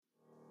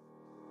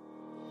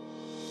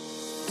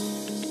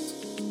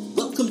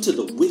Welcome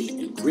to the Witty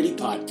and Gritty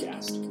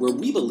Podcast, where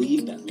we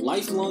believe that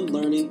lifelong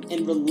learning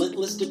and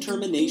relentless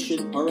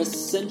determination are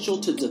essential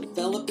to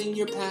developing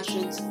your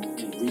passions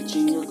and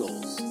reaching your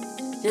goals.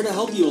 Here to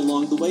help you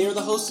along the way are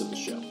the hosts of the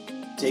show.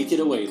 Take it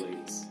away,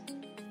 ladies.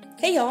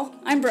 Hey y'all,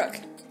 I'm Brooke.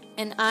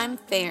 And I'm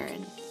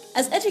Farron.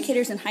 As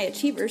educators and high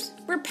achievers,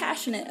 we're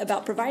passionate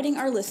about providing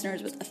our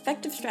listeners with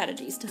effective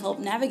strategies to help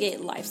navigate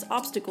life's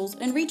obstacles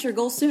and reach your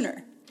goals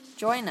sooner.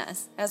 Join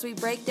us as we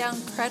break down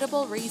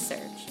credible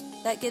research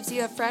that gives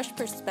you a fresh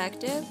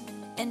perspective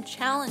and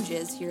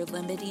challenges your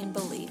limiting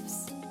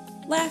beliefs.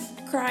 Laugh,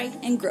 cry,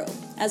 and grow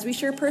as we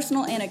share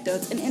personal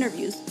anecdotes and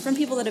interviews from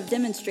people that have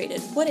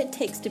demonstrated what it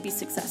takes to be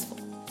successful.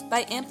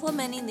 By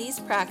implementing these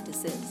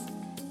practices,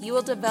 you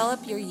will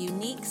develop your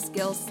unique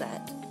skill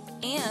set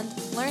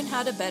and learn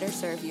how to better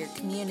serve your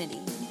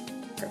community.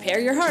 Prepare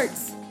your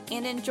hearts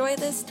And enjoy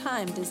this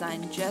time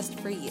designed just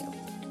for you.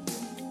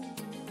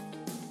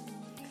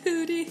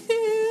 Hooty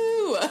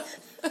hoo!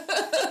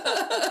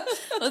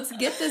 Let's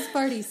get this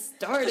party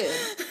started.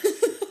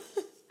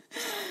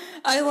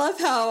 I love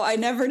how I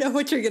never know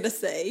what you're going to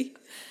say.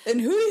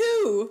 And hooty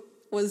hoo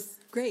was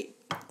great.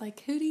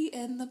 Like Hootie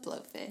and the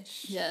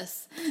Blowfish.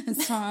 Yes.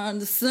 It's time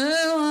to say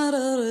what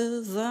it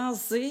is I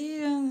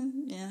see.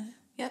 Yeah.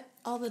 Yep,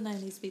 all the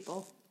 90s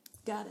people.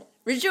 Got it.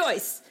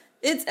 Rejoice!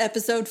 It's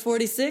episode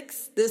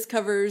 46. This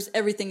covers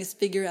Everything is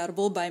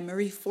Figureoutable by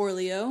Marie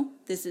Forleo.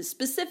 This is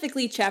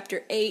specifically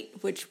chapter 8,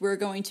 which we're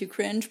going to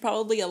cringe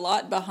probably a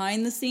lot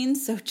behind the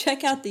scenes, so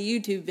check out the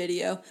YouTube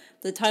video.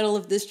 The title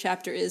of this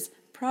chapter is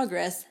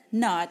Progress,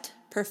 Not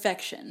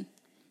Perfection.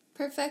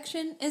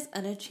 Perfection is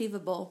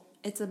unachievable.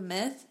 It's a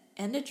myth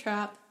and a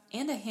trap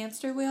and a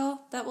hamster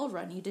wheel that will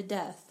run you to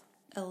death.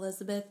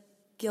 Elizabeth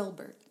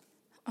Gilbert.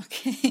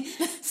 Okay,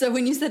 so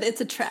when you said it's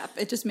a trap,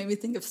 it just made me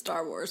think of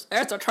Star Wars.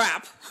 It's a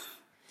trap.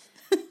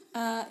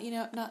 I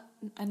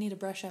need to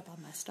brush up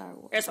on my Star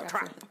Wars It's a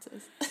trap.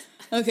 references.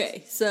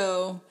 Okay,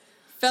 so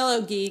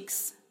fellow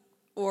geeks,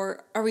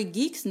 or are we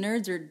geeks,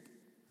 nerds, or...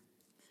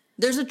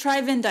 There's a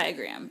tri-Venn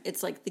diagram.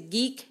 It's like the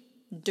geek,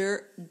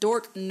 dork,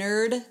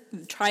 nerd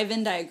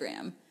tri-Venn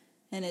diagram.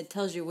 And it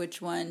tells you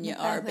which one you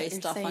are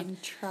based off on.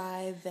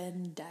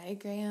 Tri-Venn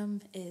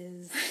diagram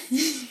is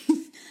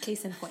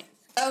case in point.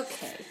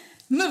 Okay.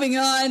 Moving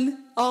on.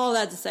 All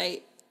that to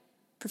say,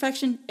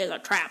 perfection is a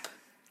trap.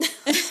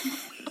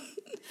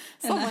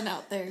 Someone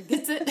out there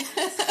gets it.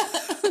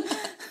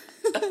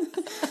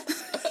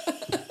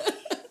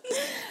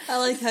 I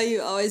like how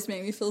you always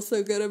make me feel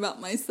so good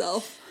about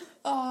myself.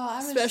 Oh,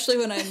 Especially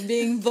when I'm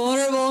being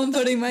vulnerable and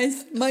putting my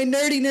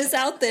nerdiness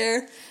out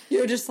there.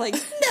 You're just like,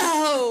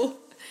 no!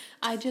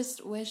 I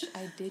just wish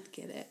I did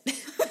get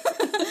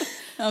it.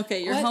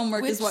 Okay, your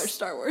homework is watch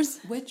Star Wars.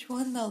 Which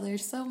one, though?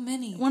 There's so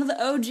many. One of the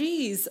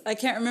OGs. I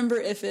can't remember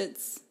if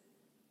it's...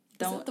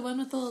 Is it the one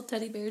with the little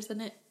teddy bears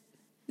in it?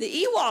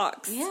 The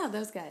Ewoks. Yeah,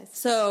 those guys.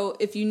 So,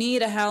 if you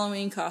need a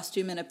Halloween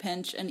costume in a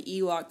pinch, an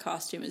Ewok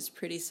costume is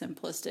pretty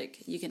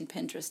simplistic. You can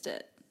Pinterest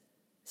it.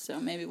 So,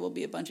 maybe we'll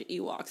be a bunch of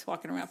Ewoks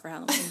walking around for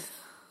Halloween.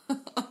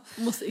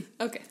 We'll see.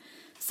 Okay.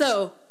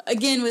 So,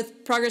 again,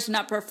 with progress and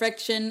not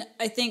perfection,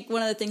 I think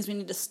one of the things we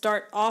need to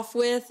start off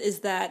with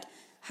is that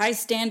high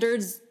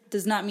standards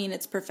does not mean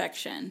it's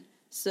perfection.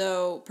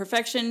 So,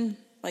 perfection,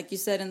 like you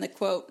said in the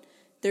quote,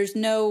 there's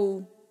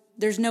no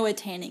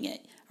attaining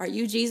it. Are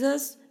you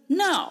Jesus?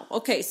 No.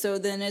 Okay, so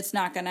then it's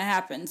not going to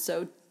happen.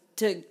 So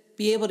to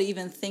be able to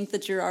even think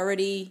that you're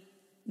already,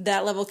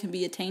 that level can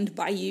be attained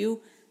by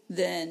you,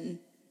 then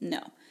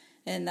no.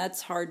 And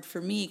that's hard for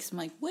me because I'm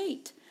like,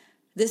 wait,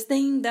 this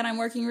thing that I'm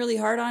working really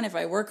hard on, if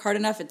I work hard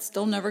enough, it's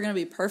still never going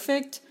to be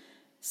perfect.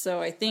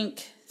 So I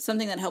think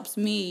something that helps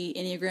me,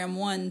 Enneagram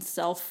 1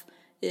 self,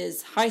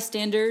 is high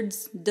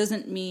standards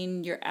doesn't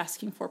mean you're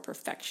asking for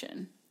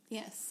perfection.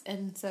 Yes,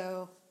 and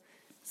so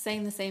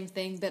saying the same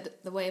thing,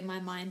 but the way my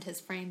mind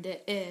has framed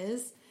it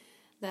is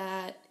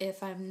that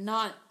if I'm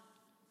not,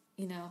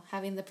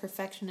 having the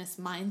perfectionist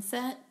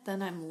mindset,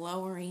 then I'm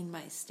lowering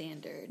my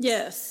standards.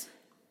 Yes.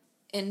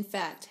 In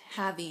fact,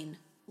 having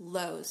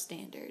low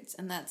standards,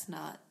 and that's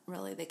not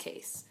really the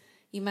case.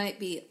 You might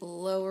be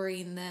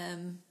lowering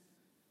them.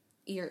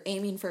 You're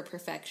aiming for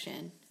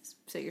perfection,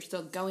 so you're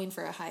still going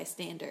for a high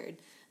standard,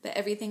 but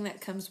everything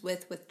that comes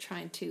with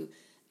trying to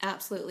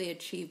absolutely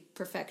achieve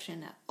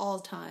perfection at all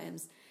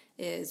times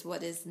is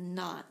what is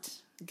not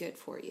good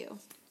for you.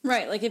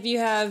 Right, like if you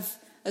have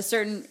a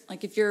certain,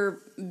 like if you're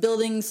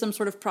building some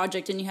sort of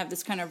project and you have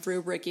this kind of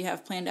rubric you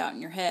have planned out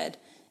in your head,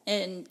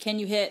 and can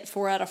you hit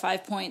 4 out of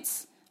 5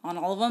 points on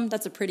all of them?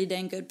 That's a pretty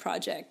dang good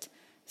project.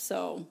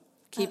 So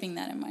keeping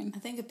that in mind. I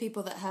think of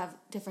people that have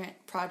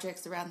different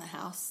projects around the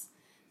house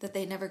that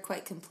they never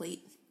quite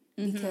complete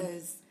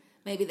because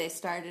maybe they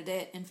started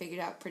it and figured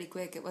out pretty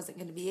quick it wasn't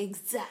going to be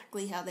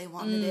exactly how they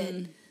wanted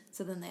it.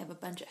 So then they have a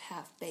bunch of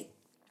half-baked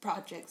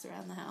projects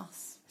around the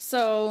house.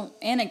 So,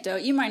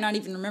 anecdote, you might not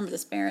even remember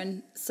this,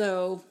 Baron.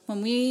 So,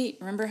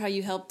 remember how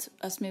you helped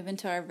us move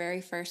into our very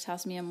first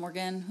house, me and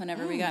Morgan,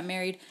 whenever we got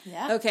married?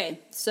 Yeah.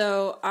 Okay,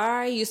 so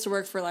I used to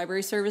work for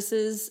library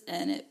services,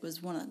 and it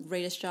was one of the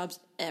greatest jobs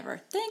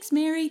ever. Thanks,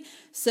 Mary.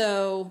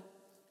 So,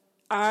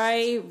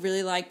 I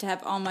really like to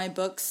have all my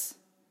books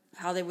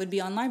how they would be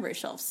on library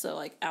shelves. So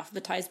like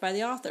alphabetized by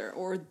the author,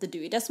 or the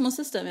Dewey Decimal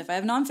System if I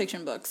have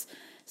nonfiction books.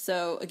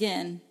 So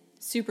again,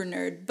 super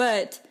nerd.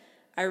 But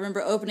I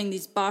remember opening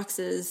these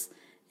boxes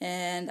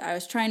and I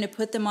was trying to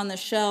put them on the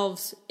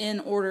shelves in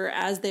order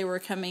as they were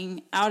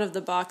coming out of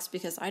the box,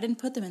 because I didn't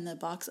put them in the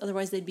box.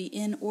 Otherwise they'd be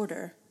in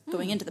order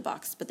going into the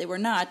box. But they were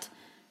not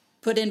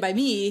put in by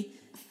me.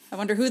 I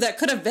wonder who that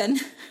could have been.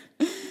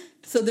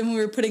 So then we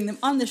were putting them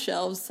on the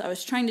shelves. I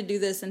was trying to do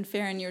this, and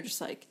Farron, you were just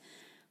like,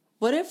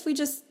 what if we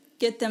just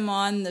get them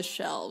on the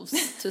shelves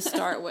to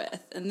start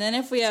with? And then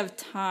if we have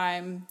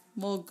time,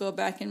 we'll go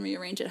back and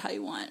rearrange it how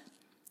you want.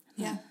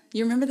 Yeah.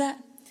 You remember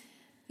that?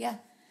 Yeah.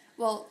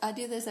 Well, I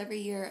do this every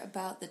year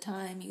about the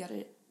time you got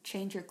to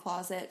change your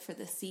closet for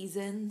the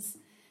seasons.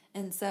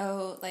 And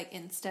so, like,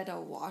 instead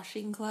of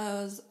washing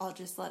clothes, I'll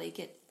just let it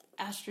get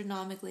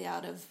astronomically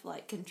out of,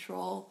 like,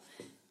 control.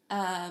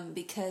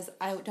 Because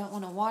I don't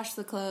want to wash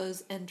the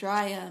clothes and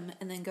dry them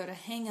and then go to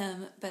hang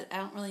them, but I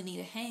don't really need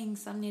to hang.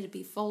 Some need to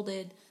be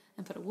folded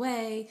and put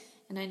away,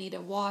 and I need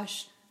to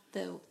wash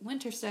the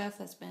winter stuff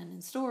that's been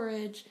in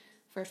storage.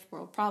 First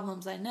world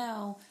problems, I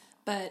know,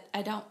 but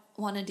I don't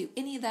want to do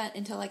any of that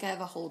until like I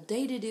have a whole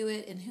day to do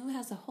it, and who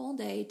has a whole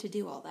day to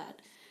do all that?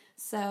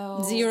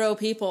 So 0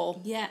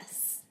 people.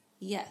 Yes.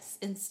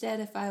 Instead,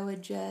 if I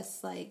would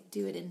just like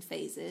do it in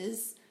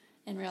phases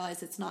and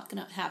realize it's not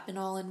going to happen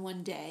all in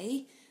one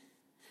day,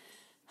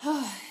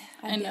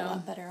 I'd be a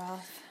lot better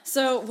off.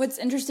 So what's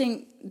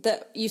interesting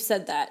that you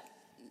said that.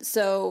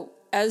 So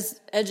as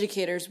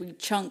educators, we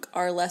chunk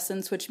our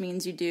lessons, which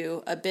means you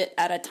do a bit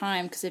at a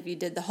time, because if you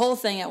did the whole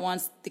thing at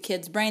once, the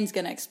kid's brain's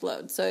going to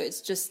explode. So it's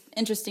just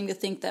interesting to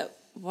think that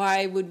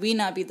why would we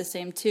not be the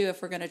same too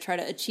if we're going to try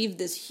to achieve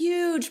this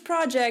huge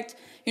project?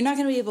 You're not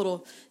going to be able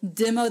to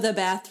demo the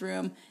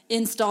bathroom,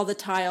 install the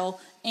tile,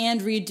 and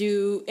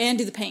do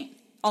the paint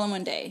all in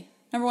one day.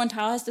 Number one,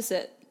 tile has to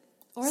sit.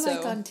 Or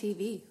like on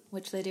TV,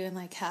 which they do in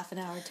like half an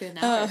hour to an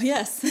hour. Oh,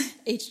 yes.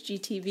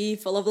 HGTV,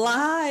 full of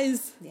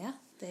lies. Yeah,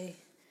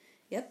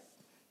 yep.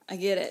 I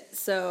get it.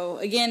 So,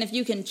 again, if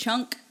you can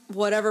chunk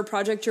whatever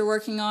project you're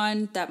working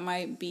on, that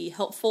might be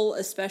helpful,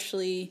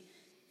 especially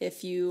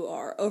if you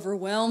are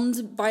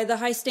overwhelmed by the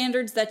high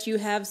standards that you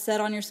have set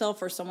on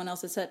yourself or someone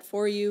else has set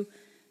for you.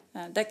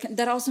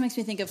 That also makes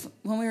me think of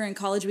when we were in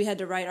college, we had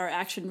to write our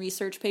action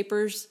research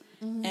papers.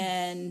 Mm-hmm.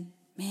 And,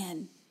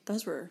 man,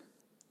 those were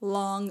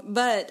long,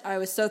 but I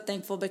was so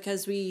thankful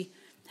because we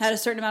had a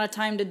certain amount of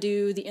time to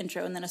do the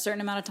intro and then a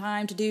certain amount of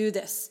time to do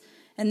this.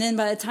 And then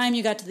by the time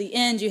you got to the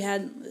end, you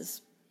had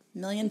this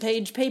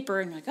 1,000,000-page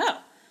paper, and you're like,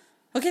 oh,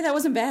 okay, that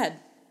wasn't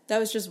bad. That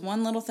was just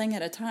one little thing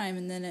at a time,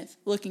 and then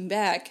looking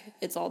back,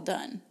 it's all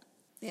done.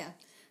 Yeah.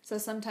 So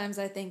sometimes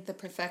I think the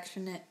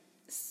perfectionist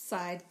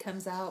side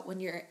comes out when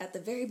you're at the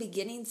very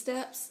beginning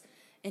steps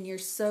and you're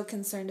so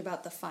concerned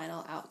about the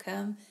final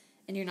outcome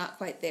and you're not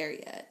quite there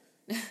yet.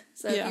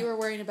 So if you were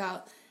worrying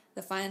about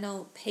the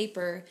final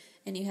paper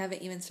and you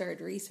haven't even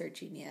started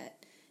researching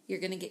yet, you're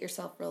going to get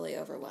yourself really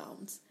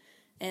overwhelmed.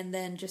 And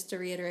then just to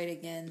reiterate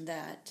again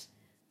that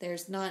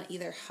there's not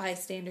either high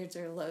standards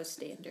or low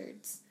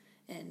standards.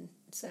 And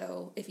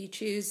so if you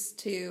choose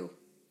to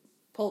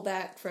pull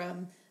back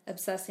from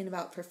obsessing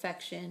about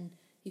perfection,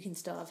 you can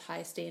still have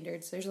high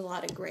standards. There's a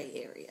lot of gray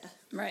area.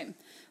 Right.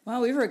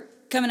 Well, we were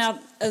coming out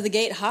of the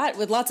gate hot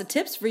with lots of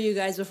tips for you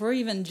guys before we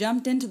even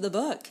jumped into the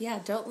book. Yeah,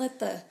 don't let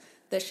the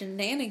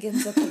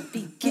shenanigans at the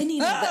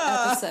beginning of the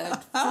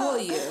episode fool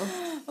you.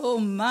 Oh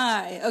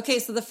my. Okay,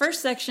 so the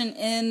first section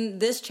in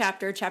this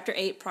chapter, chapter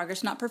 8,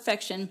 Progress Not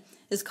Perfection,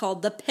 is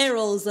called The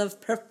Perils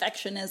of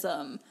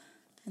Perfectionism.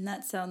 And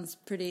that sounds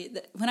pretty...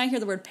 When I hear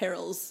the word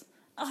perils,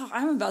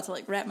 I'm about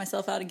to rat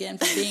myself out again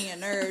for being a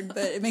nerd,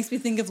 but it makes me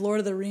think of Lord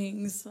of the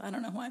Rings. I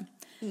don't know why.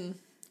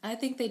 I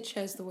think they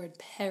chose the word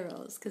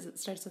perils because it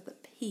starts with a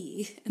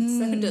P, and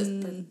so does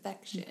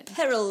perfection.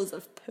 Perils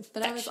of perfection.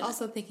 But I was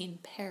also thinking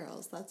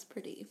perils. That's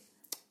pretty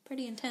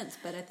intense,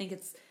 but I think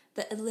it's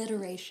the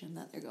alliteration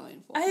that they're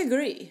going for. I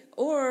agree.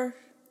 Or,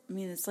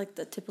 it's like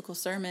the typical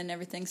sermon.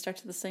 Everything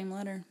starts with the same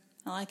letter.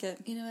 I like it.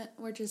 You know what?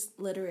 We're just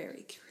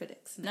literary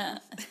critics now.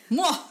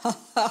 Nah.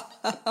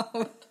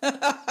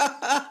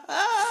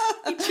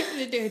 You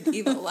turned into an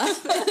evil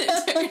laugh, and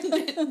it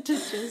turned into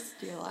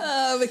just your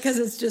laugh. Because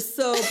it's just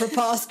so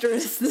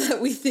preposterous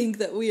that we think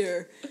that we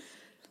are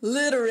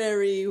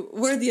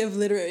worthy of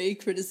literary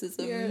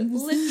criticism. You're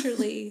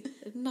literally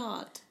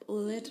not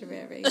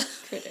literary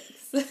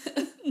critics.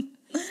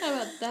 How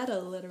about that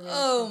alliteration?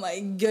 Oh my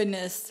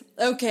goodness.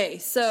 Okay,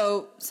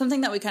 so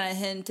something that we kind of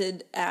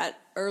hinted at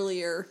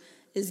earlier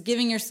is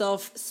giving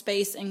yourself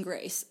space and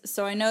grace.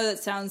 So I know that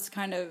sounds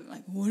kind of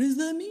like, what does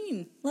that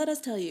mean? Let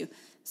us tell you.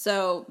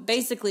 So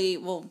basically,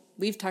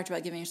 we've talked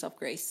about giving yourself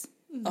grace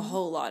a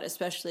whole lot,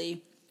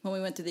 especially when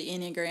we went through the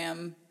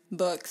Enneagram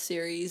book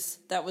series.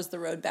 That was the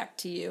road back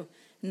to you.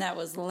 And that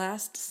was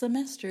last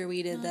semester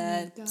we did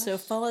that. So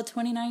fall of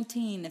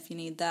 2019 if you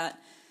need that.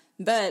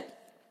 But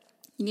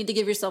you need to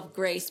give yourself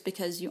grace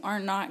because you are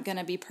not going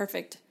to be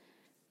perfect.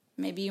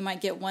 Maybe you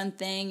might get one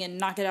thing and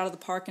knock it out of the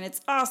park and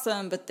it's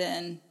awesome, but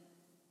then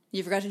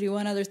you forgot to do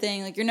one other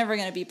thing. Like, you're never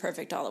going to be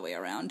perfect all the way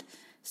around.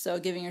 So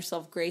giving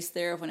yourself grace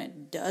there when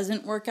it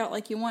doesn't work out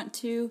like you want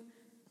to.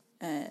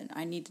 And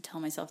I need to tell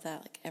myself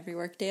that, like, every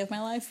work day of my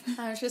life.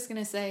 I was just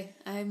going to say,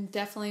 I'm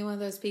definitely one of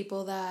those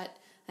people that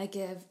I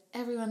give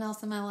everyone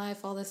else in my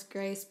life all this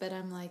grace, but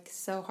I'm, like,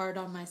 so hard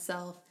on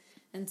myself.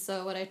 And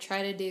so what I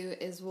try to do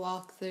is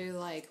walk through,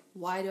 like,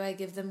 why do I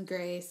give them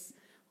grace?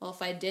 Well,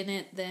 if I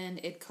didn't, then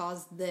it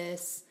caused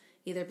this,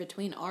 either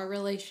between our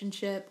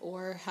relationship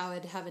or how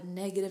it'd have a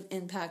negative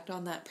impact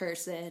on that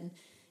person.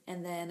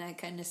 And then I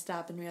kind of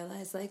stop and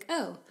realize, like,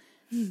 oh,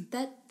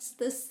 that's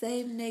the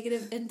same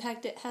negative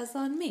impact it has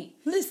on me.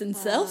 Listen,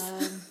 self.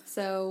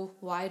 So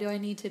why do I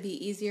need to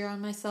be easier on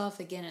myself?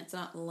 Again, it's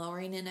not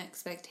lowering an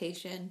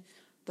expectation,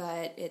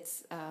 but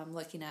it's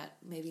looking at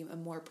maybe a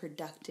more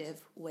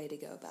productive way to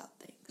go about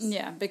things.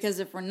 Yeah, because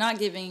if we're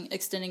not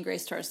extending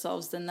grace to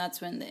ourselves, then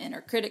that's when the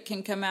inner critic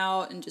can come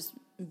out and just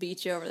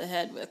beat you over the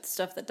head with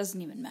stuff that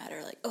doesn't even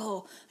matter. Like,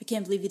 oh, I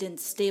can't believe you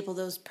didn't staple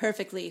those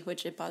perfectly,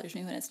 which it bothers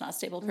me when it's not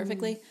stapled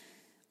perfectly.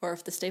 Or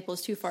if the staple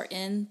is too far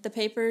in the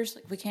papers,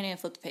 like, we can't even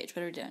flip the page.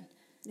 What are we doing?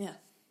 Yeah.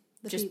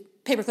 Just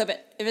paper clip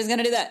it if it's going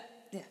to do that.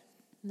 Yeah.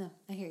 No,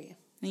 I hear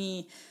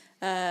you.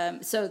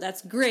 So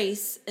that's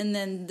grace, and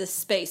then the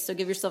space. So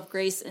give yourself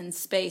grace and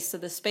space. So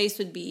the space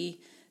would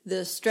be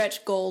the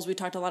stretch goals. We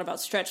talked a lot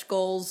about stretch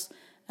goals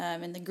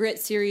in the grit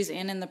series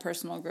and in the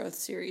personal growth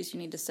series. You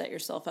need to set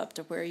yourself up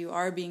to where you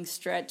are being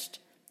stretched.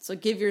 So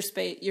give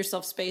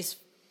yourself space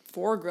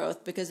for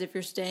growth, because if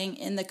you're staying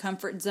in the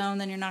comfort zone,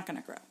 then you're not going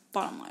to grow.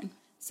 Bottom line.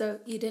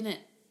 So you didn't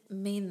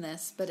mean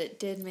this, but it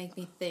did make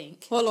me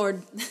think. Oh,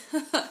 Lord.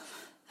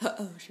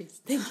 Uh-oh, she's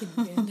thinking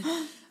again.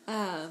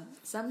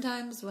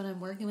 Sometimes when I'm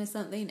working with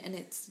something and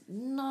it's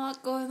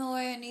not going the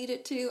way I need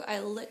it to,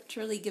 I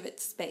literally give it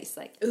space.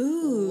 Like,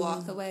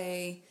 walk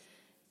away,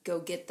 go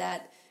get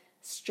that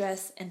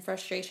stress and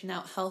frustration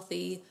out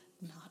healthy,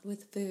 not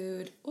with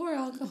food or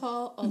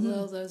alcohol,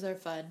 although those are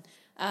fun.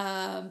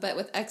 But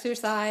with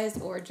exercise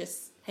or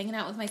just hanging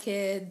out with my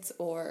kids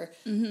or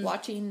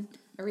watching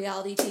a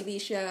reality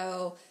TV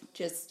show,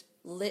 just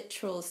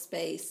literal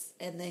space,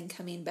 and then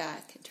coming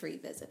back to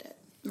revisit it.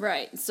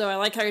 Right. So I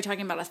like how you're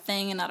talking about a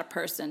thing and not a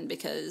person,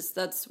 because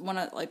that's one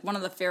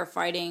of the fair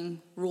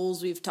fighting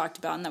rules we've talked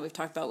about, and that we've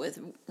talked about with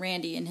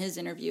Randy in his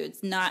interview.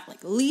 It's not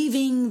like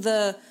leaving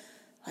the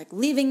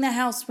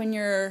house when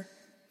you're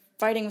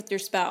fighting with your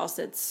spouse.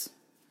 It's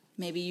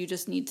maybe you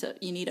just need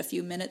a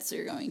few minutes, so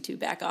you're going to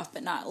back off,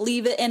 but not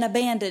leave it and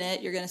abandon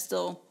it. You're going to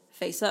still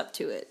face up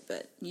to it,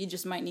 but you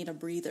just might need a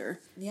breather.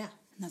 Yeah.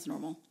 And that's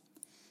normal.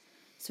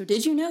 So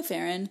did you know,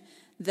 Farron,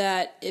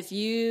 that if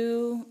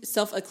you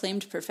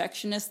self-acclaimed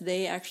perfectionists,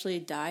 they actually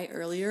die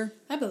earlier?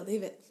 I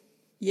believe it.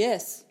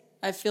 Yes.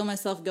 I feel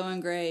myself going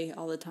gray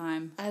all the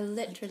time. I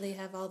literally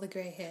have all the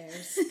gray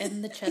hairs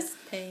and the chest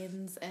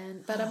pains,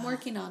 but I'm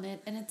working on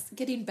it, and it's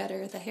getting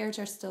better. The hairs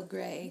are still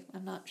gray.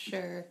 I'm not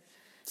sure.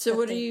 So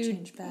what are you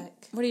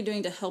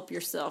doing to help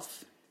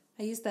yourself?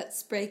 I use that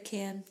spray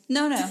can.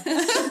 No.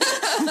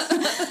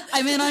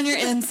 I mean on your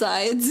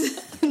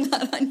insides,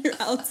 not on your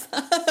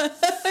outside.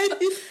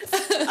 You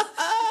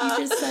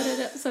just set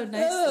it up so nicely.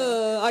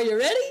 Are you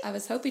ready? I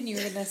was hoping you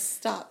were going to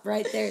stop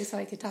right there so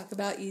I could talk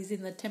about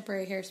using the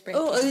temporary hairspray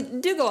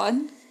can. Do go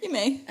on. You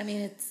may. I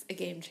mean, it's a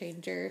game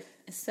changer,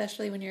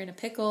 especially when you're in a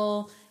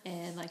pickle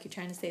and, like, you're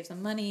trying to save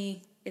some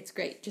money. It's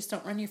great. Just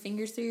don't run your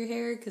fingers through your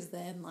hair, because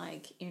then,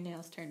 like, your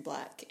nails turn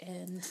black,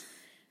 and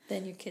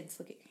then your kids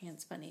look at your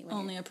hands funny.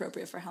 Only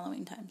appropriate for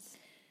Halloween times.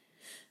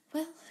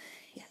 Well,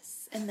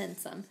 yes, and then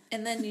some.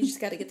 And then you just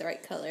got to get the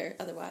right color.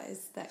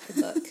 Otherwise, that could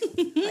look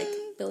like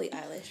Billie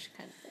Eilish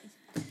kind of thing.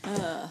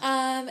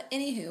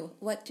 Anywho,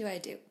 what do I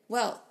do?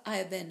 Well, I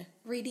have been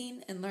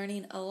reading and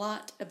learning a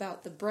lot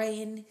about the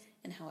brain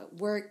and how it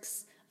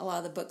works. A lot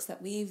of the books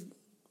that we've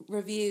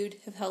reviewed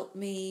have helped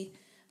me.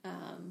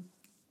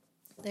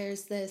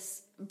 There's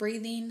this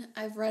breathing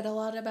I've read a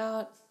lot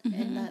about,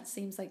 and that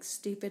seems like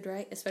stupid,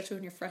 right? Especially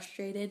when you're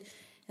frustrated,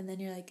 and then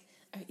you're like,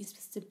 aren't you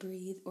supposed to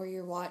breathe? Or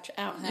your watch,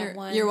 I don't have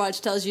one. Your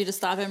watch tells you to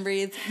stop and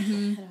breathe. I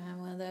don't have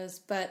one of those,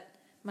 but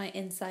my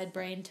inside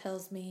brain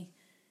tells me,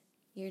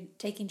 you're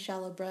taking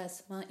shallow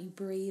breaths, why don't you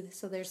breathe?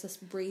 So there's this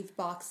breathe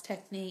box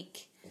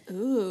technique.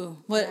 Ooh,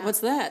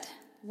 what's that?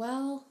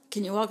 Well,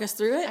 can you walk us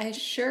through it? I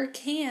sure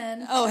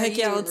can. Oh, heck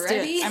yeah, let's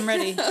ready? do it. I'm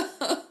ready.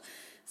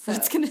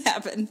 What's going to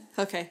happen?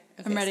 Okay,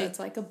 I'm ready. So it's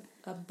like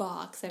a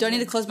box. Do I need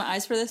to close my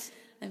eyes for this?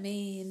 I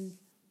mean,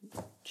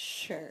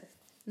 sure.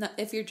 No,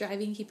 if you're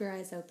driving, keep your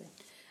eyes open.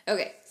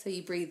 Okay, so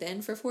you breathe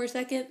in for 4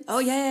 seconds. Oh,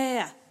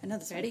 yeah. I know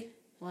this. Ready?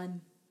 1,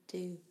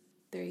 2,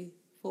 3,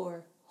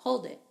 4.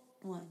 Hold it.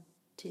 1,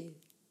 2,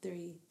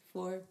 3,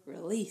 4.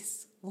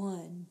 Release.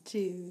 1,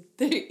 2,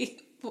 3,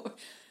 4.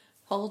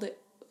 Hold it.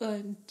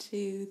 1,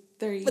 2,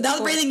 3. Without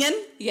 4. breathing in?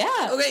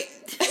 Yeah. Okay.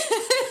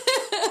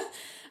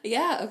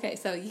 Yeah, okay,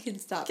 so you can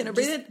stop. Can I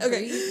breathe it?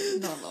 Okay.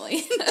 Breathe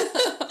normally.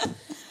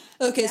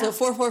 Okay, Yeah. so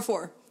 4, 4,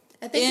 4.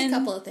 I think a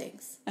couple of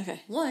things.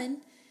 Okay.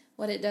 One,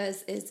 what it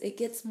does is it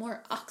gets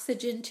more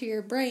oxygen to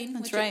your brain,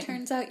 which right. it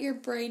turns out your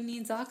brain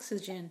needs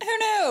oxygen. Who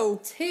knew?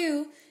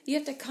 2, you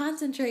have to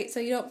concentrate so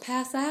you don't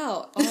pass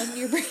out on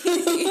your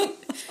breathing.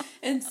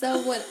 And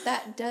so what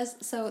that does,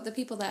 so the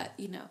people that,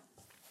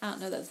 I don't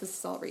know that this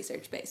is all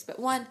research-based, but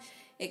 1,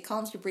 it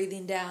calms your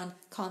breathing down,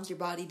 calms your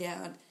body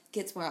down,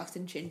 gets more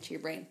oxygen to your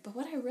brain. But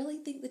what I really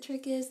think the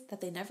trick is, that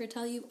they never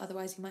tell you,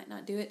 otherwise you might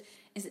not do it,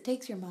 is it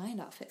takes your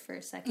mind off it for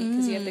a second,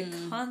 because you have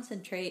to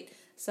concentrate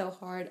so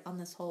hard on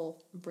this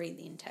whole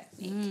breathing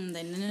technique.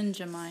 They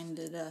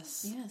ninja-minded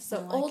us. Yeah,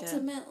 so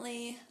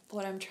ultimately,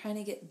 what I'm trying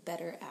to get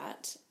better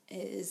at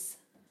is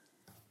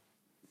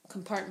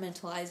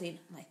compartmentalizing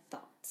my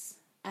thoughts.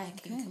 I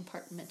can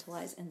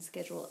compartmentalize and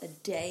schedule a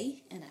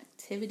day and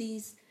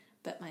activities,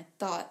 but my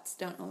thoughts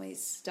don't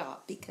always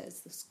stop because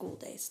the school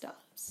day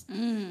stops.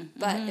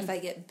 But if I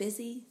get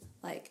busy,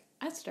 like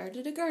I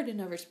started a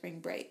garden over spring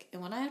break,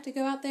 and when I have to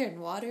go out there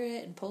and water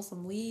it and pull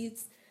some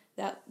weeds,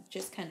 that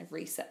just kind of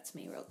resets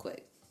me real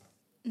quick.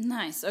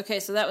 Nice. Okay,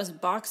 so that was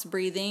box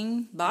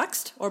breathing.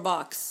 Boxed or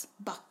box?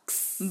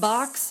 Box.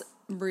 Box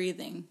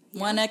breathing.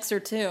 Yeah. 1 X or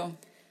 2?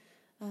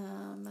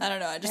 I don't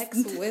know. I just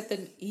X with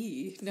an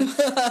E. No.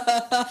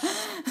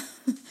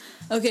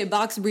 Okay,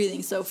 box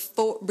breathing. So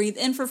breathe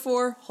in for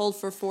 4, hold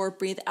for 4,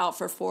 breathe out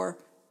for 4.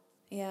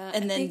 Yeah.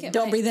 And then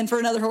don't breathe in for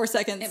another 4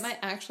 seconds. It might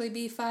actually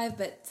be 5,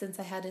 but since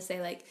I had to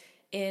say like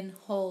in,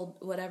 hold,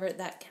 whatever,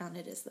 that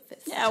counted as the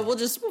 5th. Yeah, we'll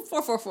just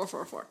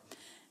 4.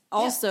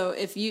 Also,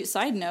 if you,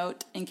 side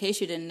note, in case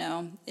you didn't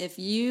know, if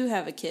you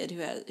have a kid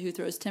who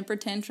throws temper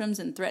tantrums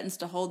and threatens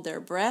to hold their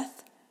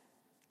breath,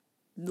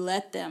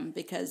 let them,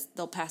 because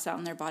they'll pass out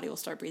and their body will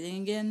start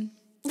breathing again.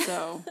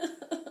 So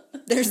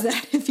there's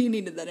that if you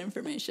needed that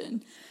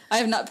information. I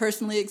have not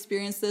personally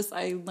experienced this.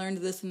 I learned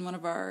this in one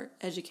of our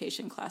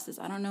education classes.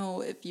 I don't know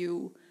if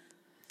you,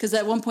 because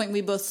at one point we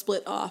both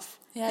split off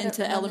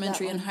into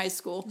elementary and high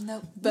school.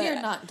 Nope. But we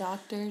are not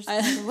doctors,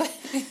 by the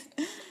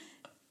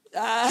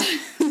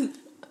way.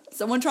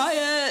 Someone try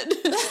it.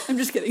 I'm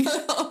just kidding.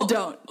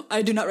 Don't.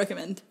 I do not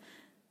recommend.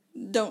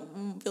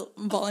 Don't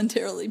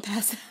voluntarily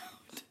pass out.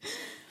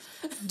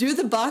 Do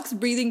the box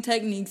breathing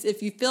techniques.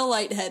 If you feel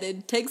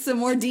lightheaded, take some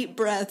more deep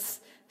breaths,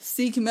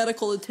 seek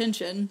medical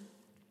attention,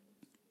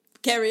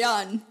 carry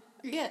on.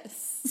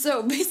 Yes.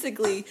 So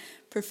basically,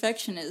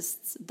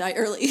 perfectionists die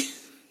early,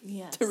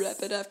 to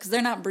wrap it up, because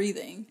they're not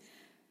breathing.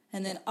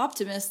 And then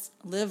optimists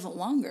live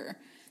longer.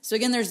 So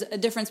again, there's a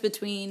difference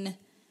between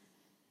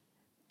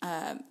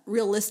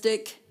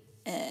realistic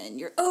and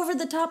you're over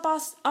the top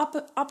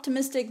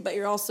optimistic, but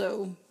you're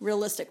also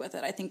realistic with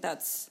it. I think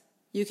that's,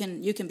 you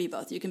can be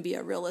both. You can be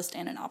a realist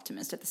and an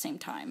optimist at the same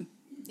time.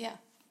 Yeah.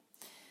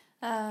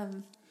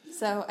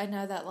 So I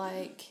know that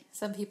like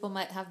some people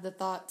might have the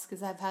thoughts,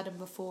 because I've had them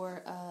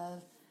before,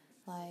 of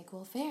like,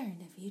 well, Farron,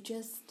 if you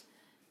just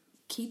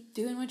keep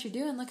doing what you're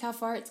doing, look how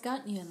far it's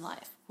gotten you in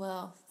life.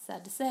 Well,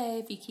 sad to say,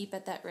 if you keep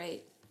at that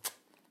rate,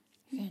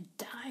 you're going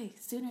to die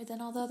sooner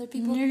than all the other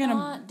people you're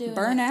not doing it.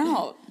 You're going to burn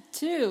out,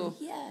 too.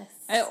 Yes.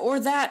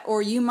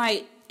 Or you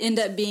might end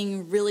up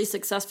being really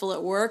successful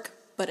at work,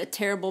 but a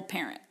terrible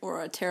parent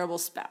or a terrible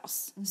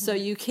spouse. Mm-hmm. So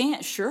you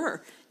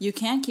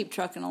can keep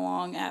trucking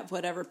along at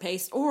whatever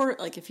pace. Or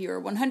like if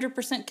you're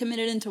 100%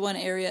 committed into one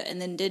area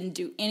and then didn't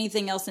do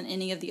anything else in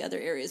any of the other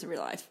areas of your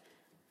life.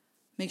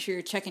 Make sure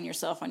you're checking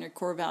yourself on your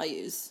core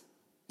values.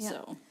 Yeah.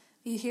 So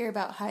you hear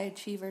about high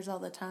achievers all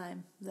the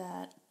time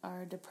that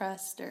are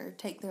depressed or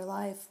take their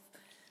life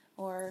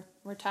or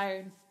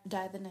retired,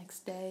 die the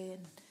next day.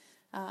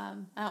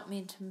 And I don't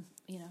mean to,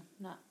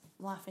 not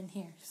laughing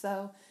here.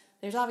 So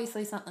there's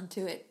obviously something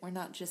to it. We're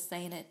not just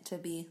saying it to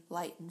be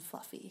light and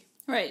fluffy.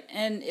 Right.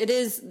 And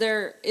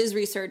there is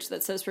research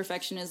that says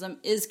perfectionism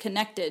is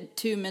connected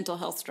to mental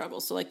health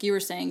struggles. So like you were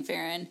saying,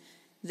 Farron,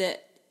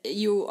 that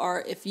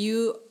if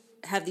you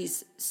have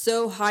these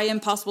so high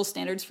impossible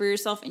standards for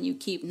yourself and you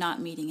keep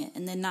not meeting it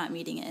and then not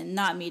meeting it and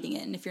not meeting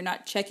it, and if you're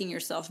not checking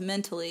yourself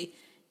mentally,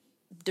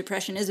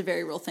 depression is a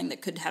very real thing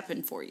that could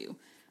happen for you.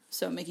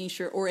 So making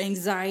sure, or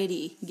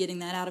anxiety, getting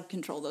that out of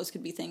control, those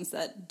could be things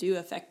that do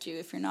affect you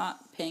if you're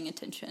not paying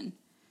attention.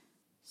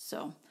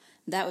 So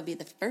that would be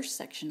the first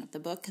section of the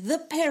book, The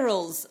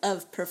Perils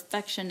of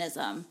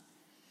Perfectionism.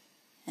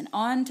 And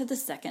on to the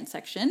second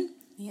section.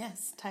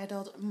 Yes,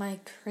 titled My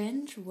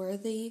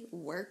Cringe-Worthy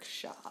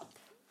Workshop.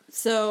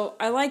 So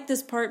I like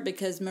this part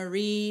because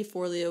Marie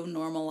Forleo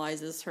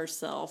normalizes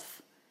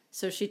herself.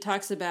 So she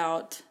talks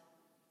about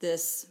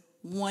this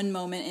one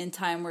moment in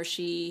time where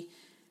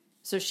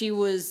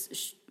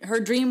her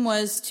dream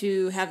was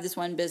to have this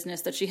one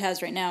business that she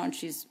has right now, and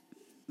she's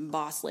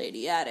boss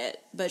lady at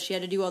it. But she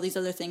had to do all these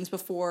other things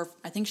before.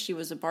 I think she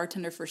was a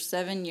bartender for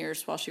 7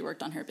 years while she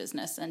worked on her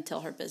business until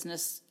her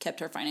business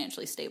kept her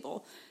financially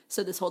stable.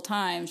 So this whole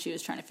time she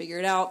was trying to figure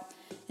it out,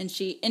 and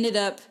she ended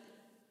up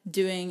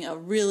doing a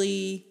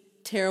really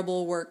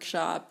terrible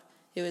workshop.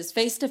 It was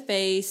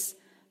face-to-face.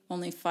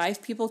 Only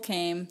 5 people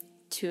came.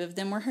 2 of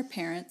them were her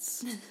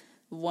parents.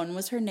 1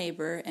 was her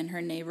neighbor, and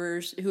her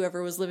neighbors,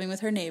 whoever was living with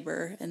her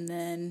neighbor, and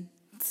then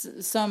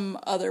some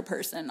other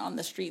person on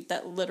the street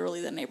that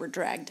literally the neighbor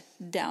dragged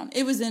down.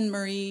 It was in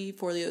Marie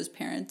Forleo's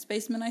parents'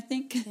 basement, I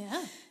think.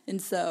 Yeah.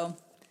 And so...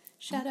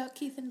 Shout out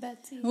Keith and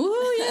Betsy.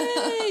 Ooh,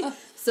 yay!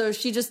 So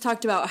she just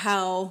talked about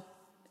how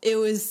it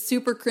was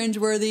super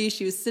cringeworthy.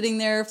 She was sitting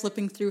there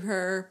flipping through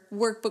her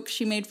workbook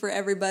she made for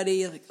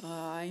everybody. Like, oh,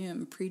 I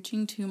am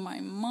preaching to my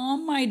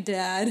mom, my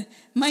dad,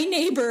 my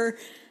neighbor.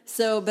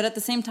 So, but at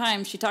the same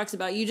time, she talks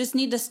about you just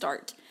need to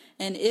start.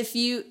 And if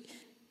you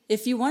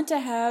want to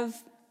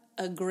have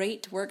a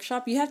great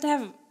workshop, you have to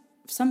have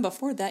some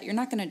before that. You're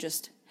not going to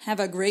just have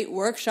a great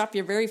workshop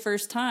your very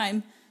first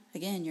time.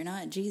 Again, you're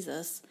not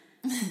Jesus.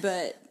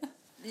 But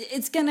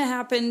it's going to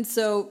happen.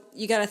 So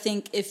you got to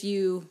think if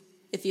you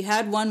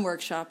had one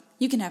workshop,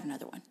 you can have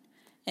another one.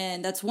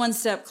 And that's one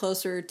step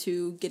closer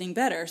to getting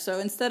better. So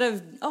instead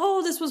of,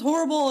 oh, this was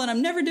horrible and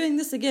I'm never doing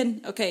this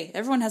again. Okay,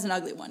 everyone has an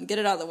ugly one. Get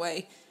it out of the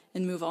way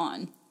and move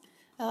on.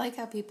 I like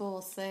how people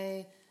will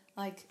say,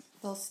 like,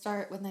 they'll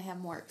start when they have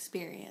more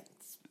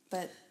experience.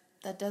 But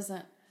that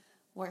doesn't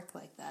work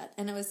like that.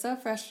 And it was so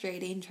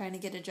frustrating trying to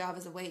get a job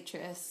as a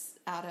waitress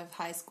out of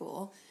high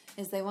school,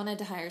 is they wanted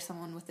to hire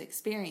someone with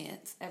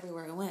experience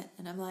everywhere I went.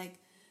 And I'm like,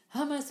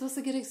 how am I supposed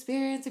to get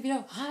experience if you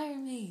don't hire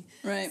me?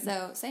 Right.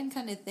 So same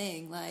kind of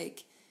thing.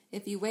 Like,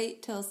 if you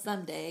wait till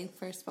someday,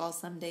 first of all,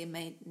 someday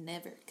may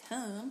never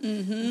come.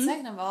 Mm-hmm. And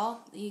second of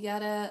all, you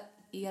gotta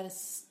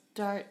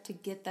start to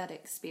get that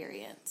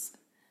experience.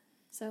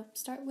 So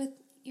start with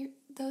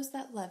those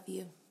that love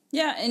you.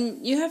 Yeah,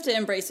 and you have to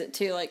embrace it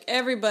too. Like,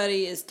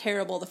 everybody is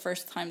terrible the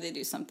first time they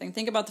do something.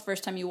 Think about the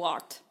first time you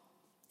walked.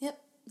 Yep.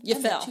 You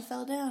fell. You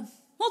fell down.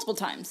 Multiple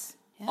times.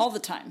 Yeah. All the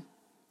time.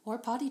 Or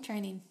potty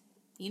training.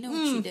 You know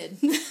what you did.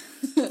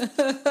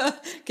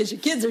 Because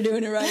your kids are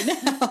doing it right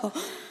now.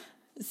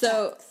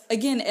 So,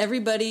 again,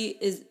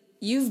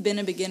 you've been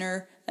a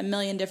beginner a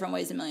million different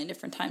ways, a million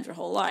different times your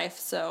whole life.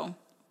 So,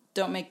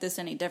 don't make this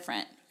any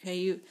different.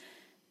 Okay,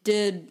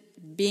 did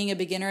being a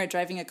beginner at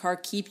driving a car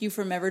keep you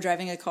from ever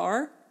driving a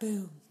car?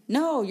 Boom.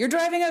 No, you're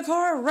driving a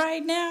car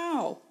right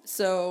now.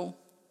 So,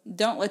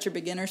 don't let your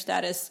beginner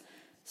status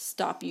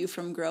stop you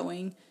from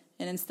growing,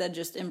 and instead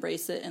just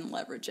embrace it and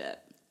leverage it.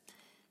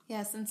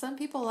 Yes, and some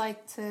people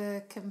like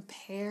to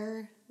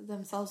compare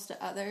themselves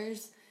to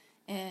others,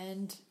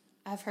 and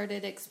I've heard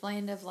it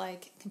explained of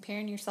like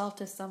comparing yourself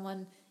to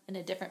someone in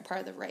a different part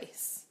of the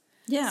race.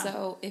 Yeah.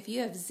 So if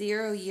you have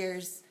 0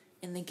 years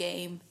in the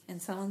game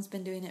and someone's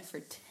been doing it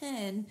for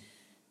 10,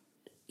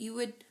 you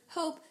would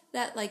hope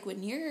that like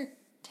when you're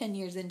 10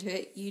 years into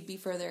it, you'd be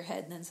further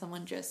ahead than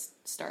someone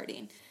just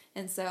starting.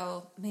 And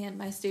so, man,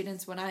 my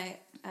students, when I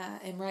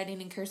am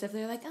writing in cursive,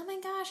 they're like, oh my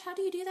gosh, how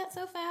do you do that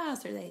so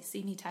fast? Or they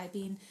see me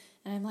typing,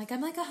 and I'm like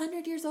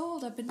 100 years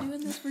old. I've been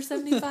doing this for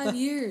 75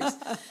 years.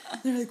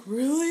 They're like,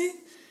 really?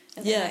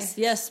 And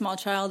Yes, small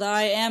child,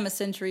 I am a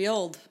century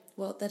old.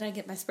 Well, then I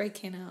get my spray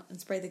can out and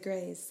spray the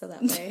grays, so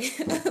that way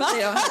they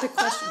don't have to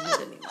question it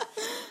anymore.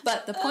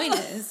 But the point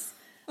is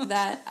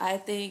that I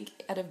think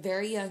at a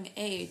very young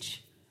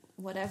age,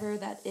 whatever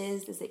that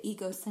is an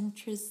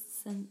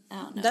egocentrism. I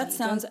don't know. That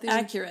sounds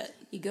accurate.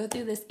 You go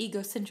through this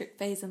egocentric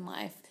phase in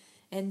life.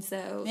 And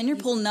so... And you're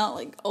pulling out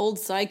like old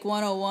Psych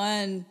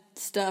 101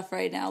 stuff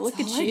right now. Look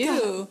at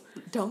you.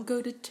 Don't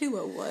go to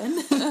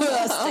 201.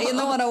 Stay in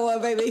the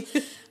 101, baby.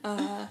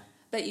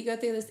 But you go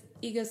through this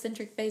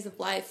egocentric phase of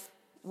life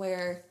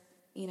where,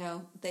 you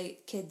know,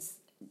 kids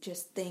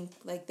just think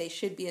like they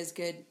should be as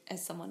good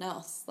as someone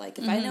else. Like,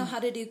 if I know how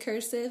to do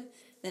cursive,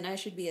 then I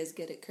should be as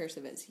good at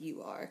cursive as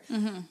you are.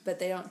 Mm-hmm. But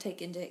they don't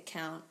take into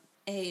account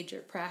age or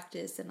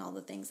practice and all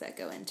the things that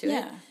go into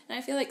it. And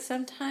I feel like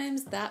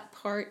sometimes that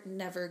part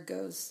never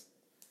goes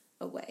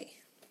away.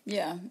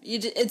 Yeah.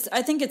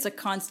 I think it's a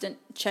constant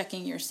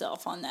checking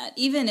yourself on that.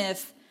 Even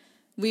if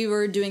we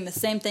were doing the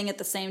same thing at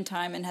the same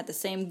time and had the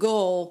same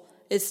goal,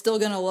 it's still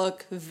going to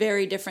look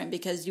very different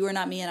because you are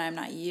not me and I'm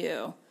not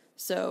you.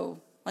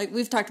 So, like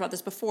we've talked about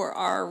this before,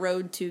 our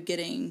road to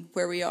getting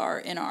where we are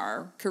in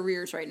our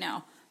careers right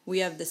now. We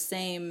have the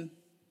same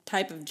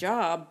type of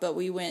job, but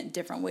we went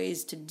different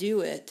ways to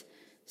do it.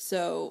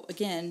 So,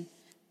 again,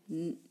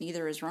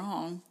 neither is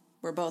wrong.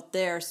 We're both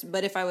there.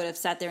 But if I would have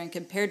sat there and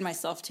compared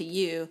myself to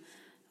you,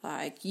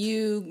 like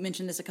you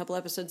mentioned this a couple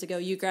episodes ago,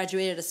 you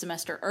graduated a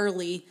semester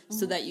early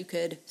so that you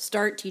could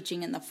start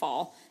teaching in the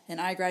fall. And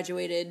I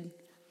graduated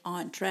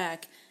on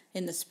track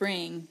in the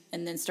spring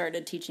and then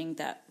started teaching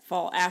that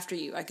fall after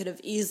you. I could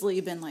have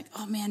easily been like,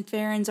 oh man,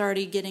 Farron's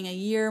already getting a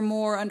year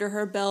more under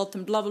her belt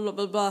and blah, blah, blah,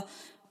 blah, blah.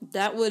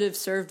 That would have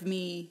served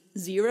me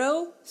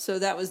zero, so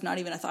that was not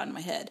even a thought in my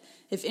head.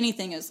 If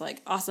anything, it's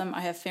like, awesome, I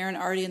have Farron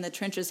already in the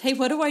trenches. Hey,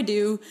 what do I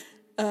do?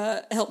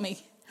 Help me.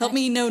 Help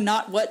me know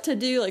not what to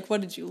do. Like,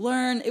 what did you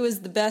learn? It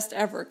was the best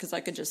ever because I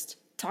could just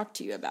talk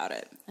to you about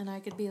it. And I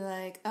could be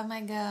like, oh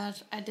my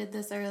gosh, I did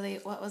this early.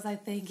 What was I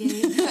thinking?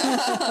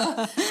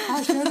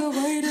 I should have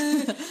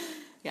waited.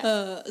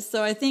 Yeah.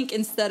 So I think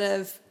instead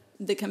of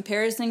the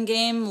comparison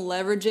game,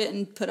 leverage it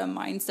and put a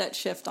mindset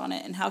shift on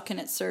it. And how can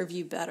it serve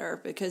you better?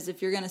 Because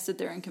if you're going to sit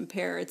there and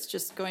compare, it's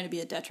just going to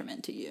be a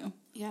detriment to you.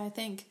 Yeah, I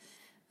think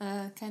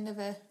kind of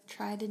a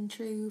tried and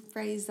true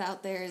phrase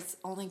out there is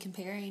only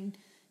comparing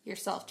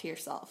yourself to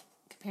yourself.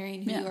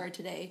 Comparing who you are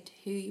today to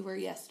who you were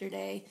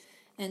yesterday,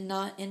 and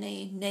not in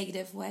a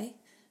negative way,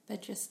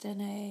 but just in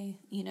a,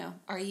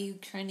 are you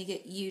trying to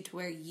get you to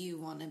where you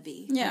want to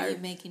be? Yeah. Are you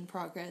making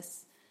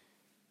progress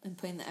and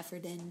putting the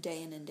effort in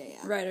and day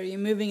out? Right. Are you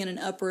moving in an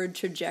upward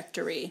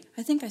trajectory?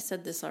 I think I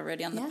said this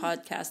already on the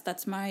podcast.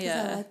 That's my...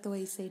 I like the way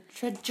you say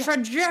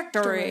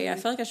trajectory. I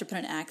feel like I should put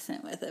an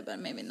accent with it, but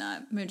maybe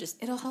not. Maybe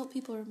just... It'll help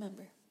people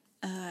remember.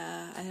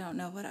 I don't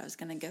know what I was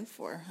going to go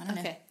for. I don't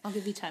know. Okay, I'll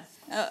give you time.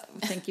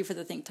 Thank you for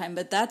the think time.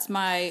 But that's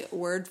my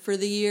word for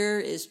the year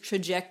is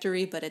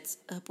trajectory, but it's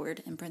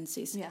upward in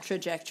parentheses. Yeah.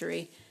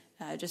 Trajectory.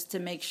 Just to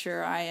make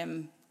sure I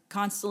am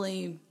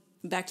constantly,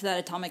 back to that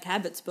Atomic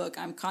Habits book,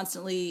 I'm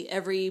constantly,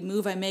 every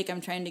move I make,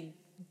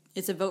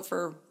 it's a vote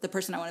for the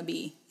person I want to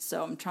be.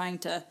 So I'm trying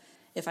to,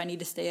 if I need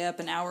to stay up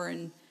an hour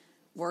and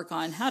work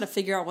on how to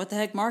figure out what the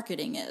heck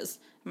marketing is,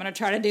 I'm going to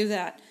try to do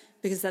that,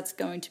 because that's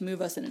going to move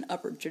us in an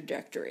upward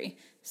trajectory.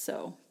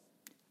 So,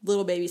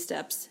 little baby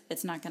steps.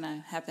 It's not going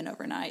to happen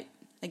overnight.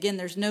 Again,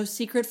 there's no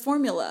secret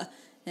formula,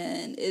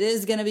 and it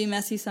is going to be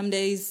messy some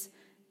days,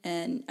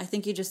 and I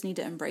think you just need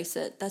to embrace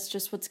it. That's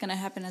just what's going to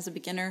happen as a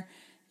beginner,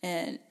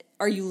 and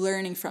are you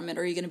learning from it?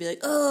 Or are you going to be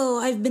like, oh,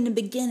 I've been a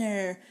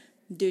beginner?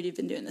 Dude, you've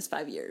been doing this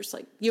 5 years.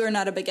 Like, you are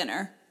not a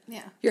beginner.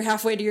 Yeah. You're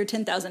halfway to your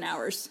 10,000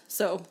 hours,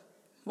 so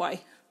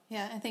why?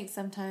 Yeah, I think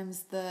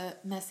sometimes the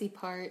messy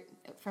part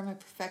from a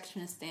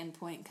perfectionist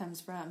standpoint comes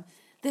from,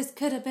 this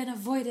could have been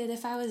avoided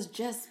if I was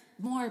just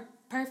more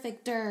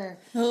perfecter.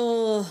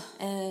 Oh.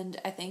 And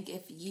I think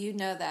if you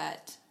know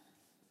that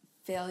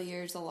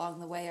failures along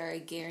the way are a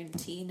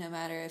guarantee, no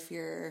matter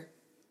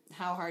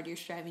how hard you're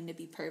striving to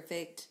be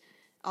perfect,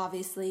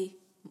 obviously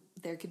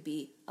there could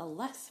be a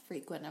less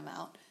frequent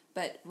amount.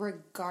 But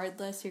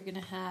regardless, you're going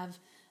to have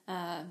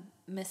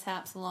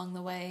mishaps along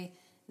the way.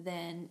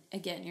 Then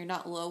again, you're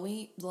not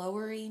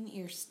lowering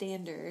your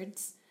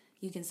standards.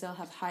 You can still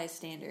have high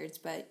standards,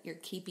 but you're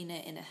keeping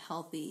it in a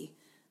healthy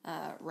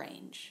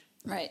range.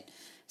 Right.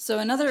 So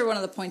another one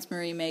of the points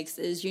Marie makes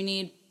is you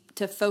need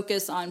to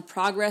focus on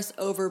progress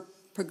over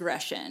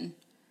progression.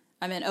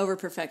 I meant over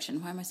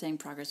perfection. Why am I saying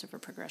progress over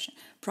progression?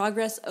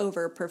 Progress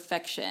over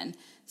perfection.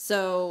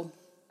 So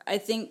I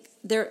think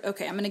I'm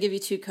going to give you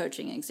 2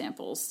 coaching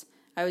examples.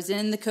 I was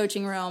in the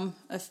coaching realm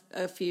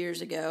a few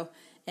years ago,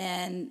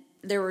 and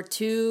there were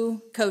 2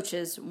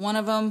 coaches. One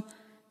of them,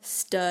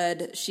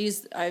 stud.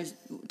 I've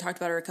talked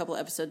about her a couple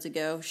episodes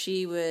ago.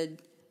 She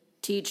would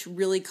teach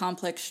really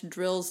complex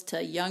drills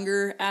to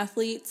younger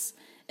athletes.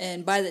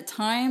 And by the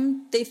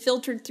time they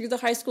filtered through the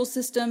high school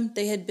system,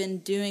 they had been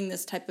doing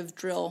this type of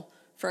drill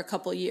for a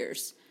couple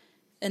years.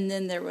 And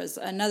then there was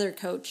another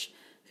coach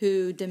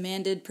who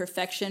demanded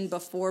perfection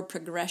before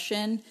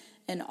progression,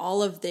 and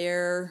all of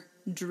their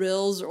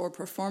drills or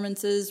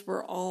performances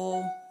were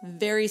all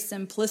very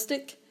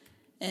simplistic.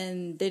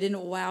 And they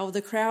didn't wow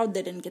the crowd.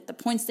 They didn't get the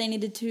points they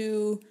needed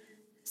to.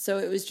 So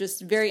it was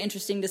just very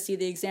interesting to see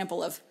the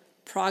example of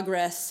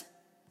progress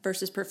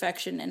versus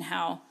perfection and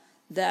how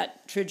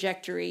that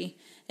trajectory,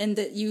 and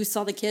that you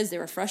saw the kids, they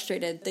were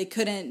frustrated. They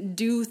couldn't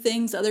do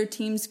things other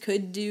teams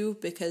could do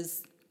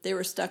because they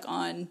were stuck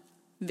on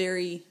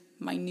very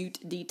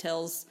minute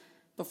details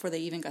before they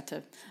even got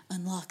to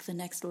unlock the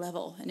next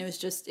level. And it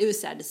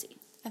was sad to see.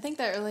 I think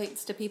that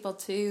relates to people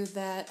too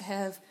that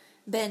have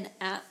been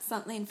at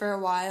something for a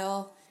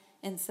while,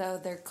 and so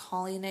they're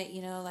calling it,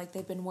 like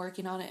they've been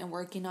working on it,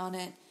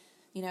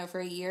 for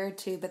a year or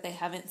 2, but they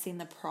haven't seen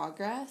the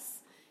progress.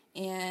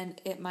 And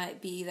it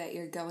might be that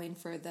you're going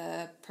for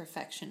the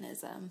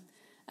perfectionism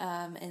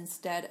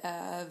instead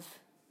of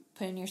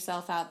putting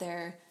yourself out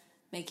there,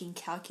 making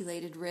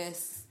calculated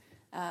risks,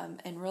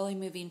 and really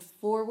moving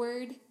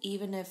forward,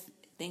 even if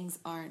things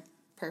aren't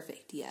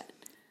perfect yet.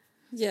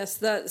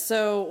 Yes,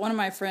 so one of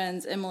my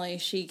friends, Emily,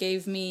 she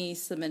gave me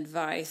some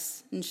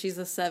advice, and she's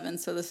a 7,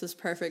 so this is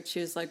perfect. She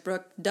was like,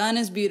 Brooke, done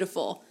is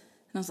beautiful.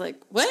 And I was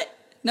like, what?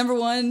 Number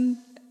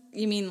 1,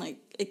 you mean like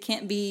it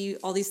can't be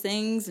all these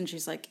things? And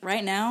she's like,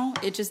 right now,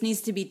 it just needs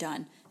to be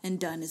done, and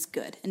done is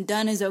good, and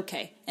done is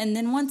okay. And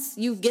then once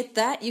you get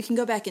that, you can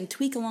go back and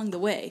tweak along the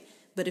way.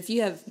 But if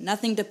you have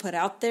nothing to put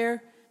out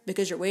there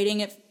because you're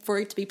waiting for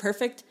it to be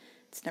perfect,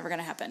 it's never going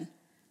to happen.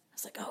 I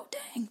was like, oh,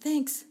 dang,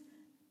 thanks.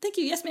 Thank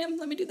you. Yes, ma'am.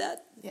 Let me do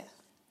that. Yeah.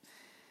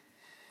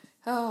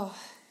 Oh,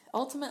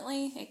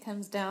 ultimately, it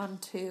comes down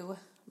to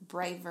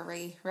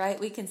bravery, right?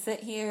 We can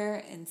sit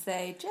here and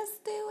say,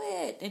 just do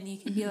it. And you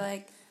can be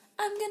like,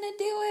 I'm going to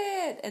do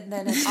it. And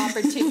then an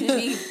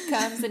opportunity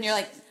comes and you're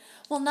like,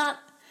 well, not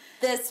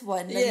this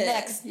one, the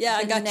next one.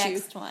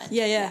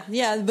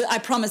 Yeah, but I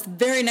promise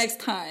very next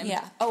time.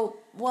 Yeah. Oh,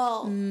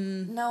 well,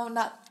 no,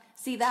 not,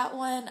 see that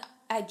one,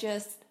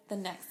 the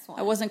next one.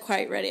 I wasn't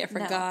quite ready. I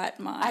forgot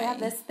I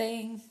have this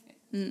thing.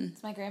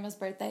 It's my grandma's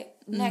birthday.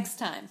 Next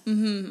time.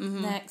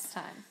 Next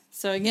time.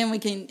 So again,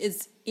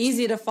 it's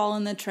easy to fall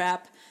in the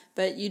trap,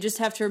 but you just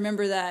have to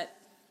remember that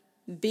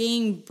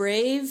being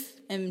brave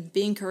and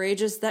being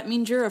courageous, that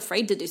means you're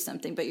afraid to do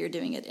something, but you're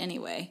doing it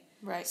anyway.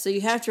 Right. So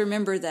you have to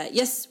remember that,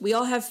 yes, we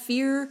all have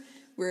fear.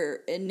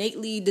 We're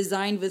innately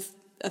designed with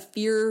a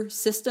fear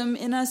system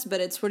in us, but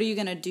it's what are you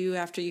going to do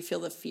after you feel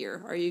the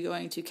fear? Are you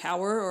going to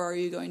cower or are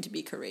you going to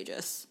be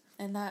courageous?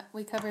 And that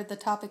we covered the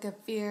topic of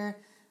fear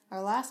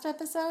our last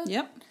episode.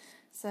 Yep.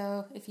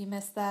 So if you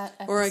missed that,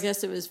 Or I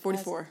guess it was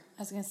 44.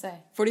 I was going to say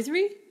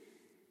 43?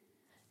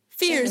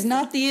 Fear's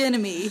not the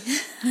enemy.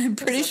 I'm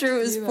pretty sure it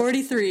was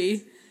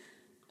 43.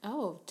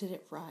 Oh, did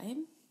it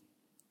rhyme?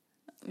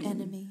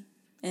 Enemy.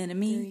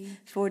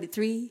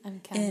 43. I'm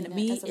counting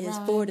Enemy it as a is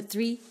rhyme.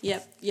 43.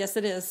 Yep. Yes,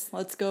 it is.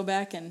 Let's go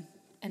back and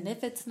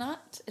if it's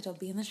not, it'll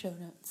be in the show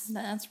notes.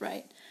 That's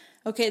right.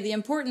 Okay, the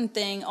important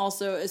thing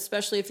also,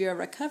 especially if you're a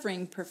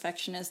recovering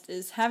perfectionist,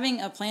 is having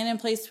a plan in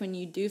place when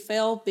you do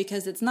fail,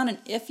 because it's not an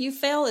if you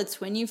fail, it's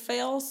when you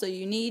fail. So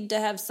you need to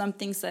have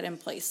something set in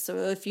place.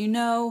 So if you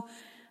know,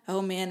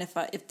 oh man,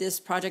 if this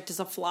project is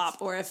a flop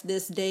or if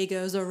this day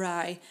goes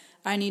awry,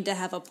 I need to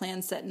have a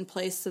plan set in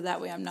place so that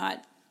way I'm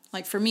not,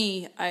 like for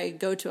me, I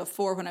go to a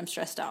 4 when I'm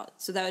stressed out.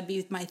 So that would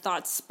be my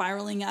thoughts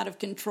spiraling out of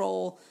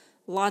control,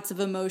 lots of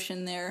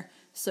emotion there.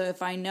 So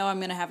if I know I'm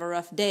going to have a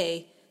rough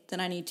day, then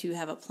I need to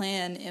have a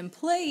plan in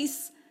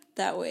place.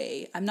 That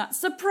way I'm not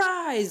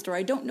surprised or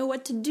I don't know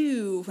what to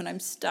do when I'm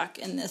stuck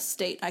in this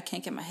state. I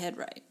can't get my head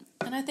right.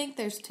 And I think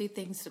there's 2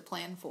 things to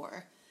plan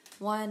for.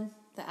 One,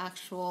 the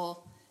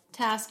actual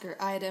task or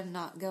item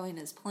not going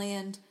as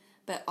planned,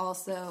 but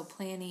also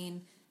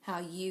planning how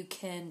you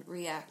can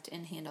react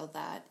and handle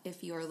that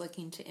if you are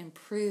looking to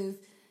improve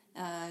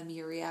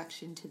your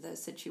reaction to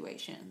those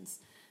situations.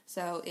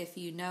 So if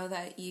you know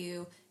that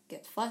you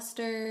get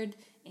flustered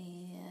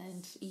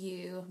and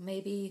you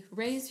maybe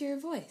raise your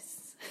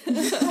voice.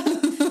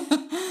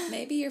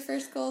 Maybe your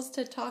first goal is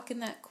to talk in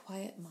that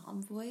quiet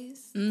mom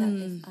voice.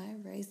 That if I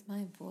raise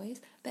my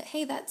voice. But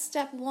hey, that's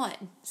step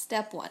one.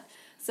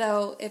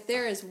 So if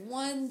there is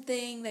one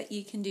thing that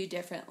you can do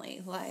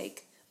differently,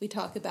 like we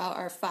talk about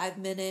our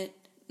 5-minute,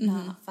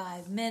 not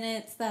 5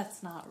 minutes,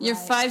 that's not right. Your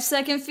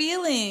 5-second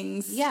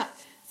feelings. Yeah.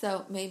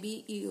 So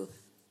maybe you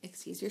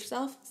excuse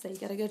yourself, say you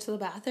got to go to the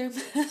bathroom,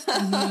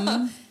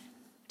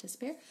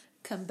 disappear,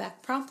 come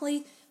back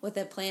promptly with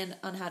a plan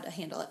on how to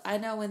handle it. I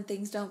know when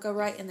things don't go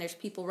right and there's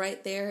people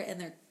right there and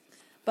they're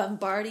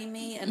bombarding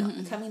me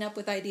and coming up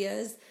with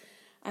ideas,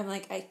 I'm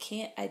like, I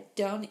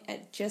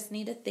just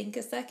need to think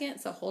a second,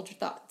 so hold your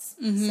thoughts.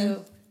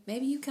 So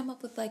maybe you come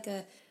up with like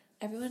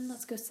everyone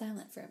let's go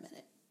silent for a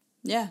minute.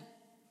 Yeah.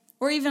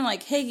 Or even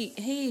like,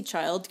 hey,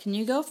 child, can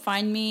you go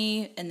find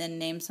me, and then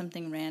name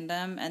something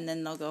random, and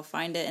then they'll go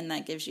find it, and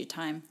that gives you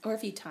time. Or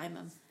if you time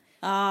them.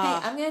 Hey,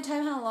 I'm going to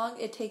time how long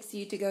it takes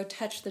you to go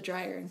touch the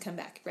dryer and come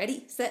back.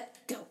 Ready, set,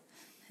 go.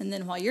 And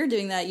then while you're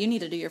doing that, you need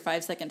to do your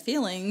 5-second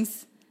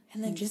feelings.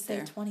 And then just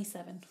say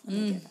 27 when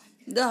they get back.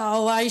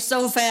 Oh, why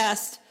so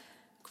fast?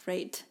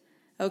 Great.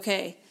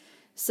 Okay.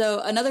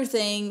 So another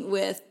thing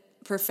with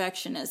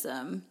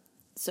perfectionism,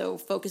 so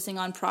focusing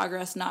on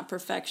progress, not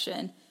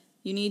perfection,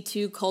 you need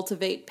to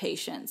cultivate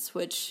patience,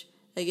 which,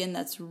 again,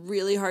 that's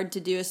really hard to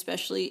do,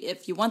 especially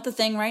if you want the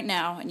thing right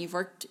now and you've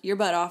worked your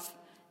butt off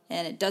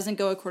and it doesn't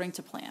go according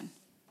to plan.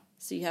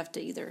 So you have to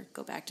either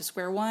go back to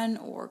square one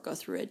or go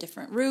through a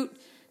different route,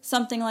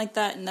 something like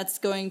that, and that's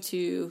going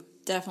to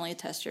definitely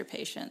test your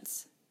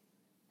patience.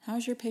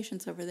 How's your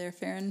patience over there,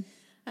 Farron?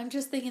 I'm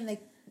just thinking they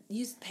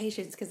use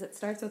patience because it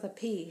starts with a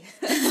P.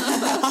 You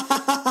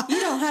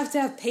don't have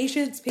to have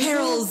patience.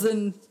 Perils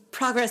and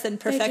progress and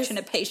perfection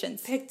of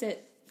patience. Picked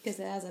it because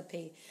it has a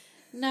P.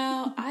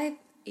 No,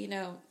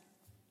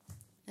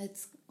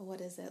 it's,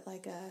 what is it,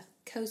 like a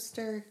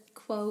coaster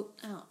quote?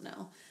 I don't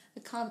know.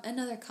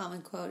 Another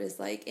common quote is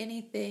like,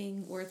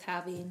 anything worth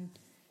having,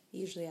 you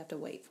usually have to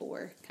wait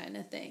for, kind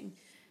of thing.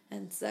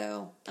 And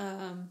so,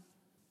 I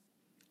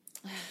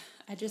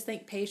just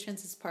think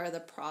patience is part of the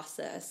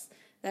process,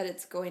 that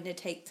it's going to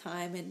take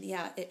time, and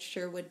yeah, it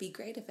sure would be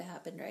great if it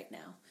happened right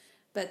now.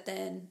 But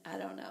then, I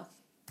don't know.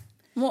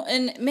 Well,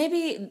 and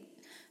maybe,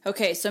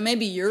 okay, so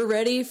maybe you're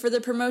ready for the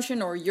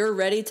promotion or you're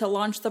ready to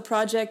launch the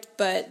project,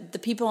 but the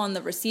people on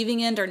the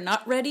receiving end are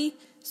not ready.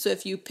 So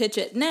if you pitch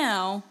it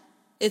now,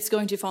 it's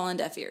going to fall on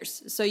deaf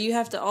ears. So you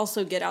have to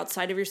also get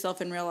outside of yourself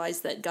and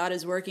realize that God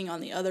is working on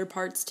the other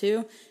parts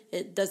too.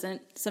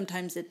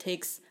 Sometimes it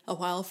takes a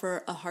while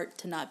for a heart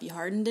to not be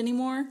hardened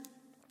anymore.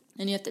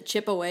 And you have to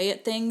chip away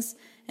at things.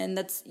 And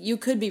you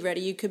could be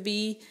ready. You could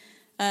be,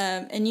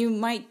 and you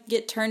might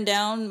get turned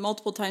down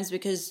multiple times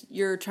because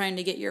you're trying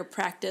to get your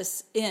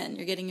practice in.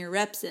 You're getting your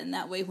reps in.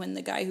 That way, when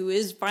the guy who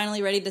is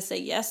finally ready to say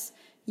yes,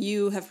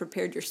 you have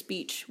prepared your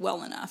speech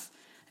well enough.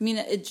 I mean,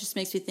 it just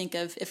makes me think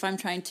of if I'm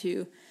trying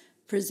to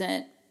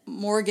present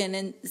Morgan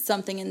in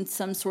something in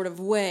some sort of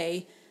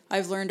way,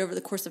 I've learned over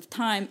the course of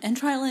time and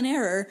trial and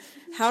error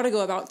how to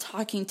go about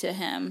talking to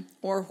him,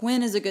 or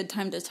when is a good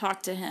time to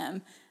talk to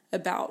him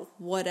about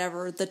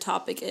whatever the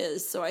topic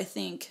is. So I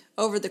think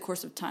over the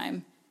course of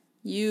time,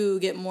 you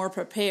get more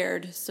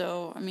prepared.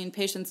 So, I mean,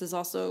 patience is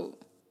also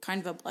kind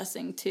of a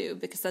blessing too,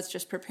 because that's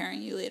just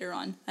preparing you later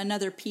on.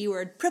 Another P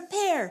word,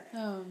 prepare.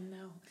 Oh,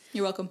 no.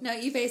 You're welcome. No,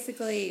 you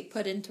basically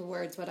put into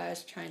words what I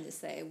was trying to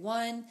say.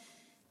 One,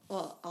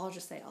 well, I'll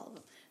just say all of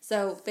them.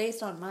 So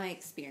based on my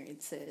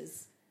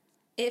experiences,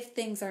 if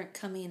things aren't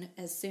coming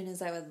as soon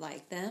as I would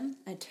like them,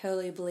 I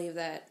totally believe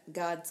that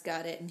God's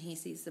got it and he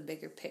sees the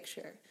bigger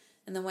picture.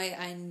 And the way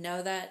I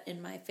know that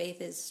and my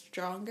faith is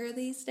stronger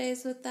these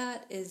days with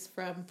that is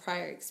from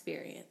prior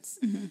experience.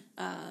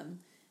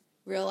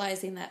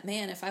 Realizing that,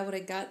 man, if I would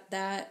have got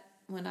that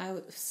when I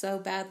so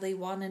badly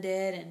wanted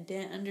it and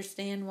didn't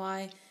understand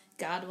why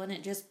God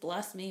wouldn't just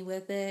bless me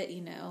with it,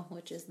 you know,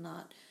 which is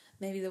not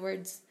maybe the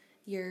words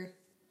you're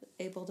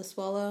able to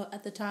swallow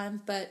at the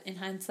time, but in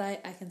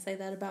hindsight, I can say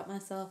that about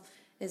myself,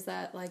 is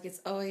that, like,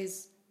 it's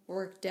always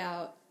worked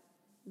out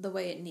the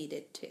way it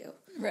needed to.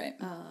 Right.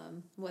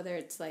 Whether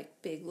it's,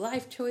 like, big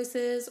life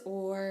choices,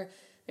 or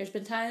there's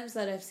been times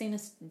that I've seen a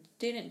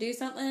student do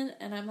something,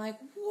 and I'm like,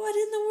 what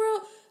in the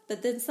world?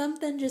 But then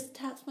something just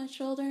taps my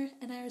shoulder,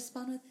 and I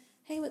respond with,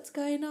 hey, what's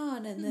going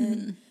on? And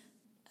then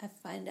I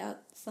find out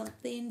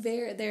something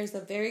there's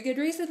a very good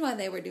reason why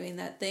they were doing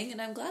that thing,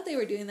 and I'm glad they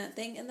were doing that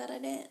thing, and that I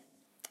didn't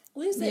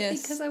lose it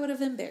because I would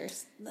have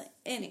embarrassed. Like,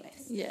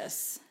 anyways.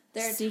 Yes.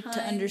 There are Seek times,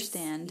 to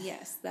understand.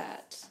 Yes,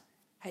 that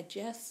I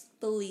just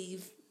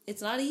believe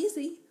it's not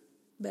easy,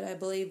 but I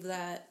believe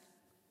that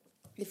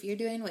if you're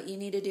doing what you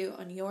need to do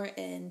on your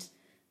end,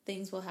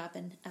 things will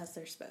happen as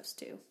they're supposed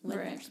to, when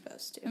they're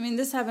supposed to. I mean,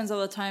 this happens all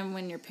the time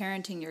when you're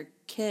parenting your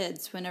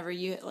kids. Whenever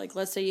you, like,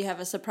 let's say you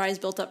have a surprise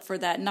built up for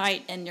that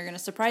night and you're going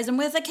to surprise them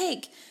with a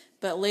cake.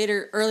 But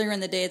earlier in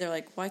the day, they're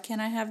like, why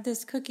can't I have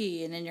this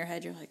cookie? And in your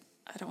head, you're like,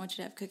 I don't want you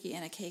to have cookie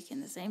and a cake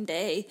in the same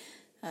day.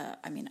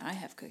 I mean, I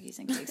have cookies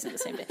and cakes in the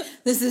same day.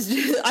 This is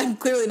just, I'm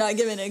clearly not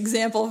giving an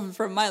example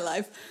from my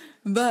life.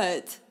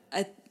 But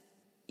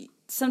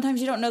sometimes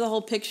you don't know the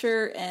whole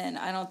picture, and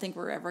I don't think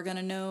we're ever going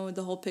to know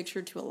the whole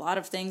picture to a lot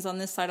of things on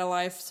this side of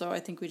life. So I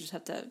think we just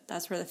have to,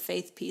 that's where the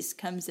faith piece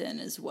comes in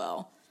as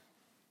well.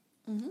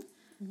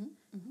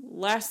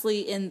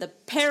 Lastly, in the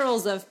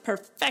perils of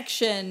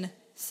perfection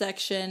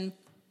section,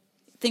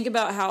 think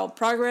about how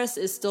progress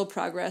is still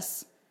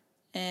progress.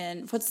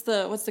 And what's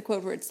the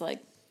quote where it's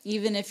like,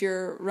 even if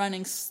you're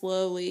running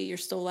slowly, you're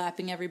still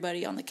lapping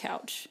everybody on the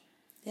couch.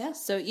 Yeah.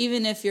 So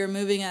even if you're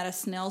moving at a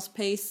snail's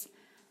pace,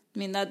 I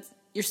mean,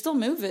 you're still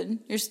moving.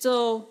 You're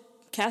still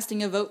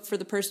casting a vote for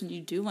the person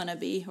you do want to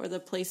be or the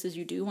places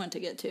you do want to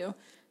get to.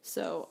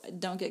 So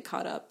don't get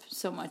caught up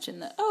so much in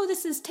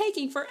this is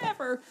taking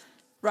forever.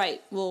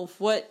 Right. Well,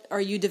 what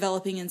are you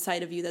developing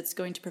inside of you that's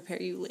going to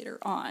prepare you later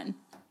on?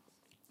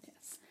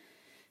 Yes.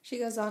 She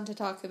goes on to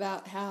talk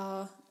about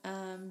how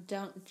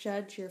don't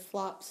judge your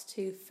flops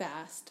too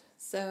fast.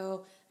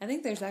 So I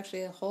think there's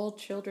actually a whole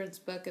children's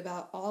book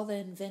about all the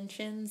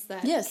inventions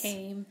that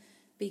came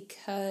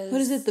because...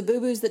 What is it, the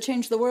boo-boos that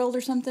changed the world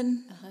or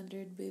something?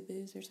 100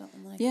 boo-boos or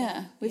something like that.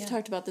 Yeah, we've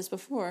talked about this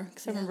before,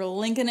 because I remember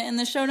linking it in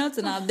the show notes,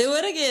 and I'll do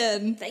it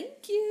again.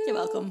 Thank you. You're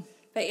welcome.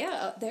 But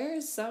yeah,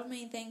 there's so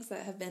many things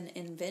that have been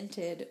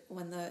invented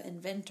when the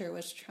inventor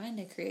was trying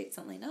to create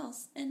something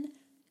else and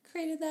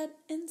created that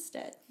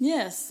instead.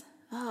 Yes.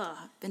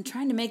 I've been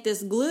trying to make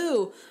this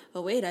glue.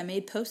 Oh, wait, I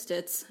made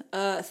Post-its.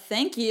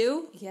 Thank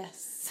you.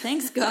 Yes.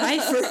 Thanks, guy,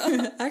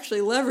 for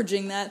actually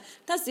leveraging that.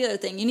 That's the other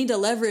thing. You need to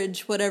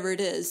leverage whatever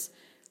it is.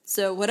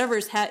 So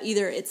whatever's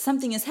either it's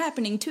something is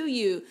happening to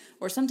you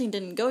or something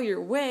didn't go your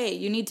way,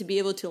 you need to be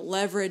able to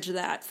leverage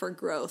that for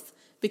growth.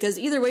 Because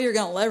either way, you're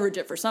going to leverage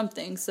it for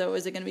something. So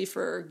is it going to be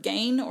for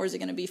gain or is it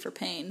going to be for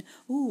pain?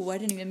 Ooh, I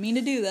didn't even mean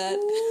to do that.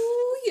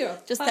 Ooh, you're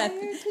just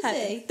fired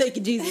today. Thank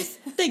you, Jesus.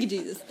 Thank you,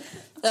 Jesus.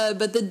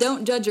 But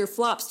don't judge your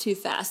flops too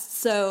fast.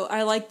 So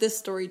I like this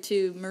story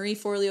too. Marie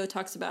Forleo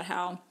talks about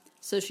how,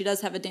 so she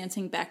does have a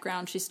dancing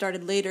background. She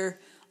started later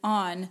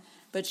on,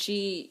 but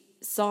she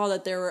saw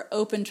that there were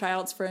open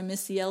tryouts for a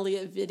Missy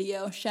Elliott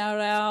video.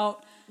 Shout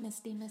out.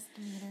 Misty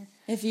misdemeanor.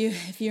 If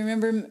you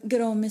remember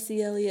good old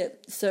Missy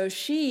Elliott. So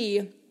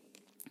she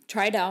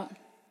tried out,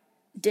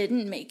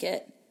 didn't make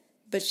it,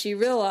 but she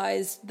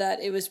realized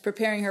that it was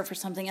preparing her for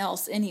something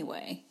else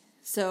anyway.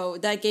 So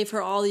that gave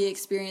her all the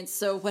experience.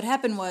 So what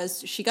happened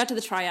was she got to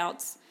the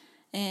tryouts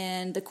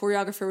and the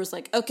choreographer was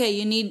like,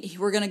 okay,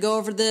 we're going to go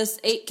over this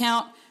 8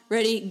 count,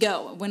 ready,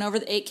 go. Went over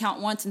the 8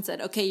 count once and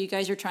said, okay, you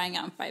guys are trying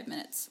out in 5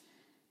 minutes.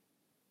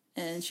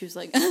 And she was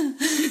like,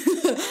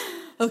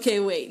 okay,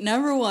 wait,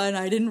 number one,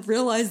 I didn't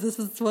realize this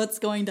is what's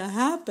going to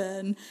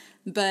happen.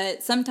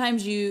 But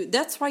sometimes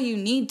that's why you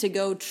need to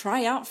go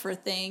try out for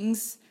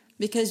things,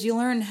 because you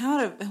learn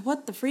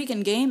what the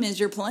freaking game is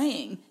you're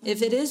playing. Mm-hmm.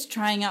 If it is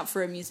trying out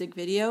for a music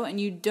video and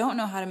you don't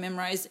know how to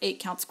memorize 8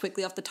 counts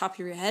quickly off the top of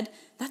your head,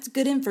 that's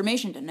good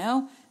information to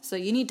know. So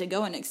you need to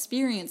go and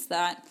experience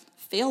that,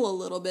 fail a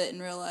little bit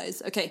and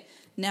realize, okay,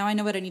 now I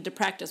know what I need to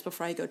practice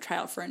before I go try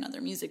out for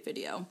another music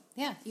video.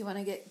 Yeah, you want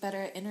to get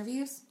better at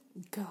interviews?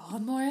 Go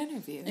on more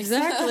interviews.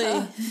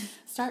 Exactly.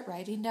 Start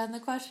writing down the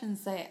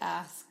questions they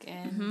ask,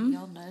 and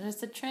you'll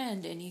notice a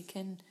trend, and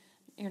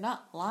you're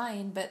not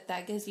lying, but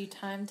that gives you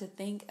time to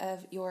think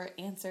of your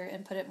answer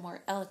and put it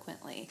more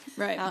eloquently.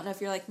 Right. I don't know if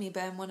you're like me,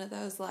 but I'm one of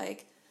those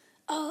like,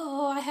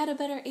 oh, I had a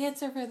better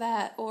answer for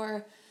that,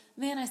 or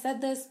man, I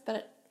said this,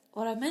 but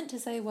what I meant to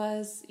say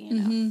was,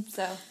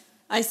 so.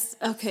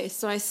 Okay,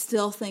 so I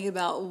still think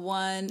about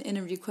one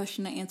interview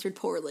question I answered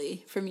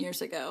poorly from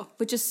years ago,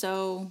 which is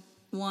so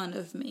one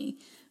of me.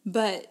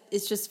 But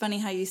it's just funny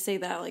how you say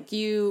that. Like,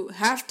 you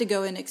have to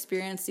go and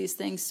experience these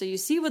things so you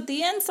see what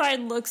the inside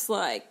looks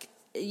like.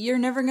 You're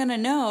never going to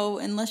know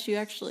unless you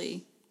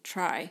actually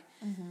try.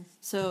 Mm-hmm.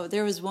 So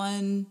there was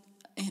one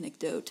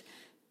anecdote.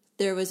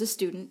 There was a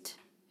student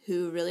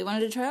who really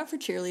wanted to try out for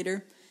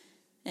cheerleader,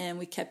 and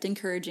we kept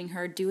encouraging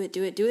her, do it,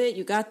 do it, do it.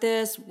 You got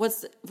this.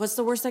 What's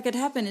the worst that could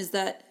happen is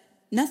that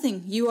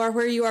nothing. You are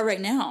where you are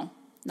right now,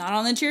 not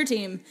on the cheer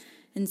team.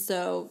 And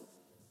so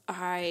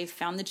I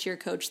found the cheer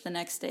coach the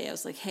next day. I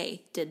was like,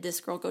 hey, did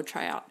this girl go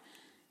try out?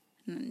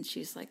 And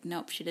she's like,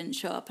 nope, she didn't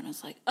show up. And I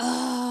was like,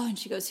 oh. And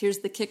she goes, here's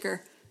the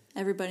kicker.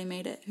 Everybody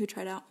made it who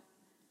tried out.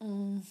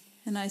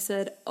 And I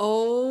said,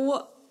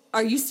 oh,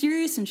 are you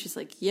serious? And she's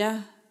like,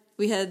 yeah.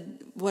 We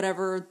had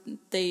whatever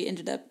they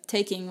ended up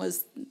taking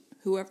was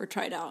whoever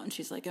tried out. And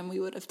she's like, and we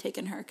would have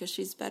taken her because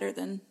she's better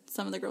than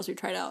some of the girls who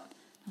tried out.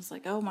 I was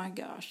like, oh my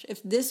gosh.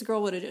 If this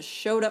girl would have just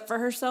showed up for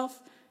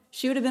herself,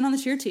 she would have been on the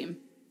cheer team.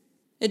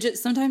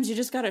 Sometimes you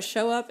just got to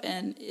show up,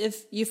 and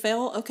if you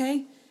fail,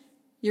 okay,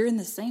 you're in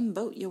the same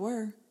boat you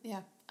were.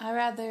 Yeah. I'd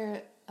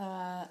rather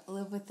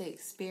live with the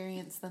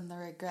experience than the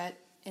regret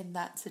in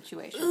that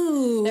situation.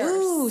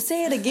 Ooh,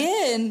 say it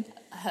again.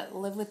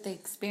 Live with the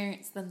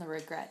experience than the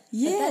regret.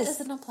 Yes. But that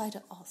doesn't apply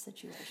to all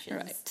situations.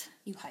 Right.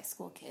 You high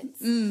school kids.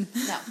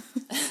 No.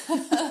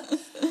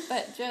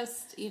 But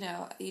just, you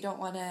don't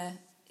want to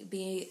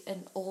be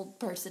an old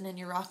person in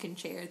your rocking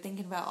chair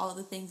thinking about all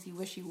the things you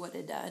wish you would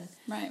have done.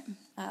 Right.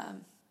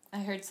 I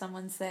heard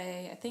someone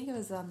say, I think it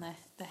was on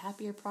the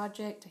Happier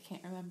Project, I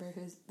can't remember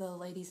who's the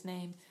lady's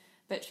name,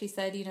 but she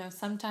said,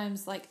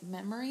 sometimes like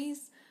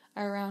memories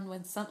are around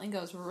when something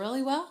goes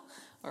really well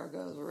or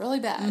goes really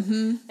bad.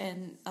 Mm-hmm.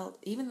 And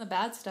even the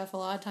bad stuff, a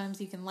lot of times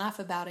you can laugh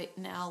about it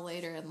now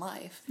later in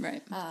life.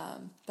 Right.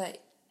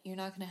 But you're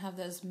not going to have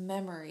those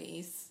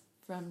memories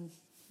from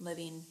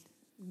living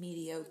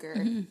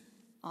mediocre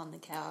on the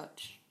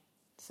couch,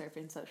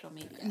 surfing social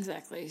media.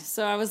 Exactly.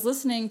 So I was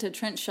listening to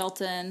Trent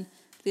Shelton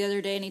the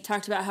other day, and he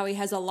talked about how he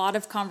has a lot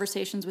of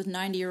conversations with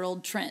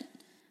 90-year-old Trent.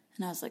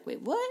 And I was like,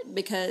 wait, what?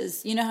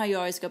 Because you know how you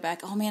always go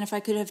back, oh man, if I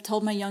could have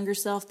told my younger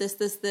self this,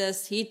 this,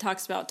 this. He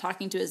talks about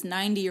talking to his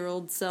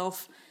 90-year-old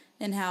self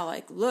and how,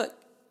 like, look,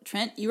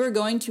 Trent, you are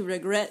going to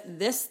regret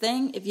this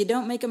thing if you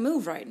don't make a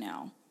move right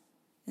now.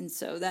 And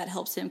so that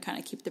helps him kind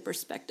of keep the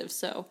perspective.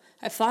 So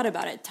I've thought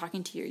about it,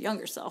 talking to your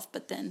younger self,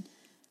 but then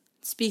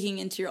speaking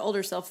into your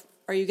older self,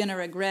 are you going to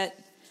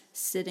regret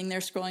sitting there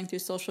scrolling through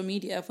social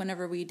media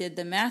whenever we did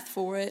the math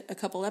for it a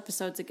couple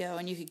episodes ago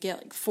and you could get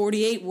like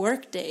 48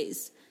 work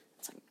days?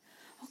 It's like,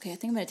 okay, I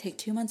think I'm going to take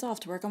 2 months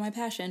off to work on my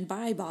passion.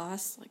 Bye,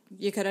 boss. Like,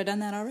 you could have done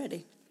that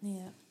already.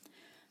 Yeah.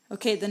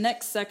 Okay, the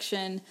next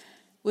section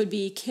would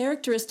be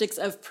characteristics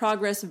of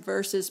progress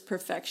versus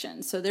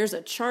perfection. So there's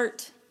a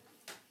chart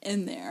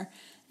in there,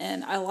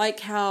 and I like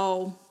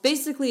how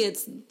basically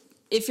it's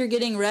if you're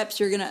getting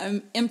reps, you're going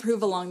to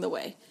improve along the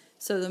way.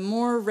 So the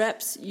more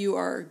reps you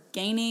are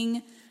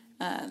gaining,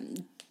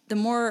 the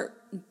more,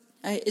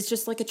 it's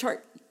just like a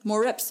chart.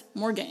 More reps,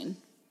 more gain.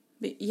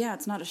 But yeah,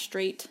 it's not a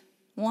straight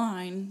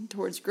line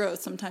towards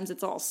growth. Sometimes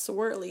it's all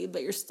swirly,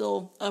 but you're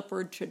still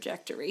upward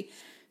trajectory.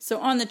 So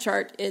on the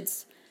chart,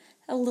 it's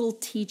a little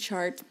T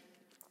chart.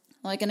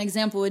 Like an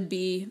example would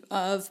be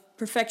of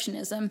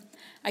perfectionism.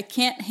 I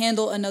can't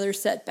handle another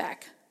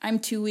setback. I'm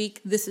too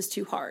weak. This is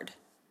too hard.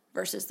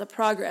 Versus the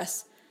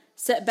progress.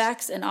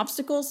 Setbacks and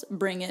obstacles,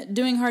 bring it.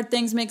 Doing hard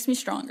things makes me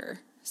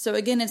stronger. So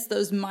again, it's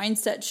those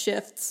mindset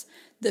shifts,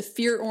 the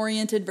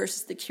fear-oriented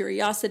versus the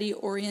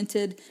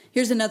curiosity-oriented.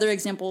 Here's another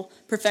example,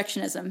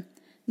 perfectionism.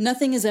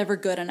 Nothing is ever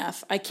good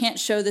enough. I can't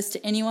show this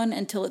to anyone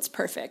until it's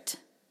perfect.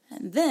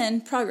 And then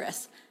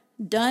progress.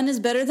 Done is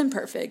better than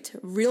perfect.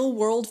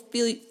 Real-world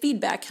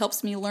feedback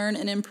helps me learn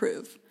and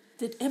improve.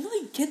 Did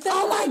Emily get that?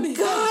 Oh my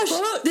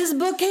gosh! This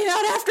book came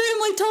out after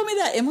Emily told me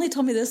that. Emily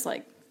told me this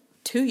like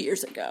 2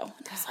 years ago.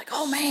 I was like,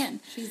 oh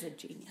man. She's a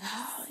genius.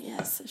 Oh,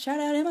 yes. Shout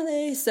out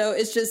Emily. So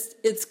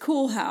it's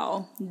cool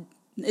how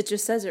it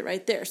just says it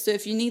right there. So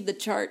if you need the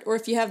chart or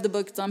if you have the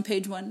book, it's on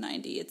page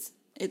 190.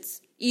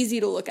 It's easy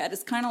to look at.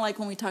 It's kind of like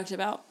when we talked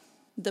about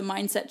the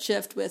mindset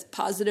shift with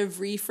positive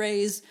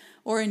rephrase,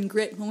 or in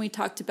Grit when we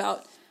talked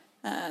about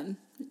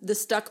the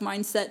stuck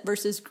mindset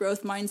versus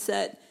growth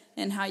mindset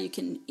and how you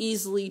can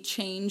easily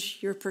change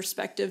your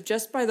perspective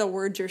just by the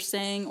words you're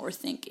saying or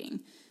thinking.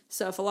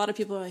 So if a lot of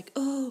people are like,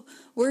 oh,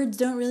 words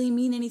don't really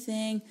mean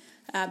anything,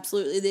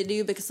 absolutely they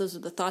do, because those are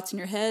the thoughts in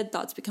your head.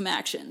 Thoughts become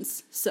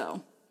actions.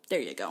 So there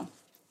you go.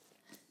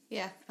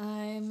 Yeah,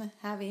 I'm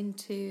having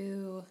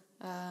to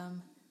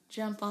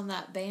jump on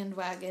that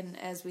bandwagon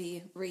as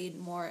we read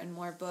more and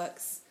more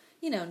books.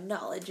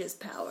 Knowledge is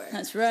power.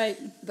 That's right.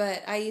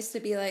 But I used to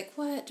be like,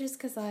 what? Just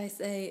because I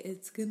say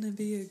it's going to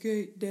be a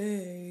great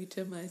day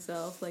to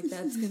myself, like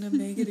that's going to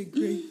make it a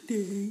great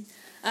day.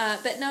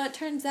 But no, it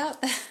turns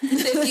out that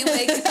if you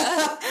wake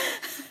up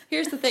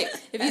Here's the thing.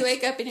 If you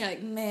wake up and you're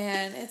like,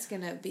 man, it's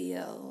going to be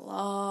a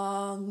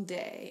long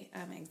day.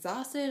 I'm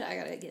exhausted. I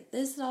got to get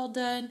this all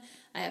done.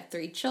 I have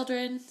 3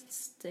 children.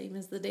 Same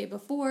as the day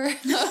before.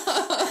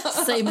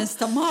 Same as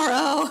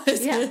tomorrow.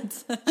 Yeah.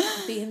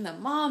 Being the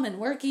mom and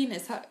working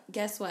is hard.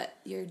 Guess what?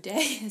 Your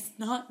day is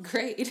not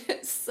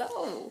great.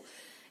 So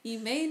you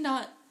may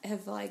not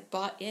have like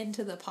bought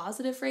into the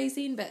positive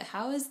phrasing, but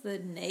how is the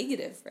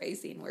negative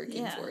phrasing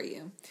working for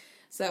you?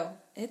 So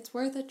it's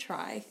worth a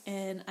try,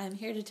 and I'm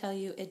here to tell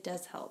you it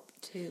does help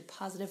to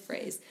positive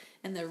phrase.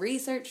 And the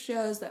research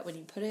shows that when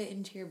you put it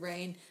into your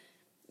brain,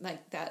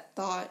 like that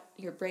thought,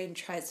 your brain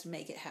tries to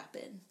make it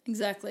happen.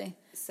 Exactly.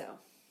 So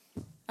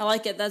I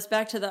like it. That's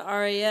back to the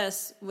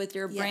RAS with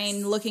your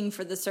brain looking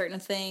for the certain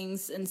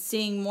things and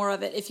seeing more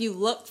of it. If you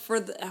look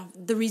for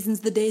the reasons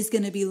the day's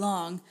going to be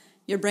long,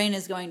 your brain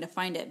is going to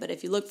find it. But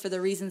if you look for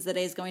the reasons the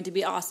day is going to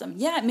be awesome,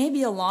 yeah, it may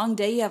be a long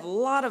day. You have a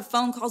lot of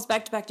phone calls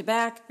back to back to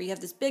back, or you have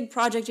this big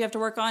project you have to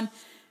work on.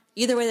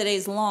 Either way, the day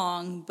is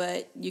long,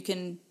 but you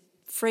can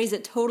phrase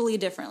it totally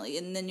differently,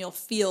 and then you'll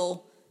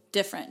feel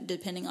different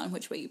depending on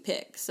which way you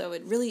pick. So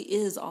it really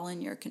is all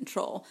in your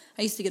control.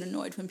 I used to get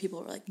annoyed when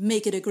people were like,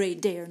 make it a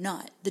great day or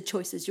not. The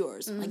choice is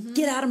yours. Mm-hmm. Like,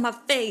 get out of my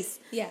face.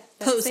 Yeah.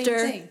 Poster.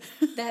 Same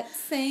thing. That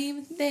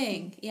same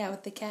thing. Yeah,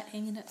 with the cat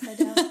hanging upside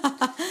down.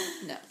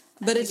 No.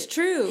 But it's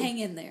true. Hang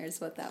in there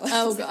is what that was.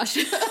 Oh, gosh.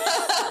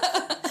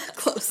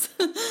 Close.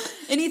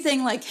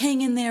 Anything like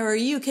hang in there or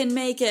you can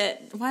make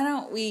it. Why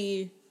don't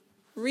we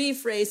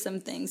rephrase some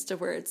things to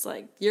where it's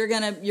like, you're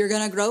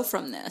gonna grow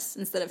from this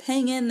instead of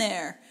hang in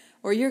there,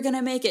 or you're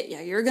gonna make it.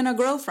 Yeah, you're gonna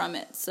grow from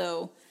it.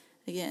 So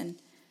again,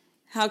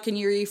 how can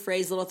you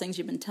rephrase little things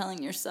you've been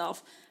telling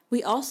yourself?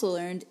 We also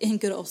learned in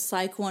good old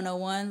Psych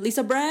 101,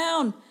 Lisa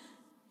Brown,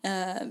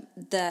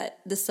 that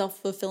the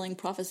self-fulfilling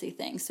prophecy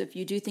thing. So if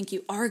you do think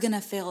you are going to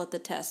fail at the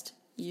test,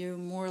 you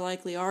more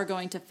likely are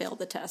going to fail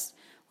the test.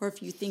 Or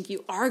if you think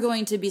you are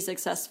going to be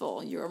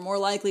successful, you are more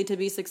likely to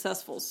be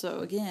successful.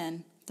 So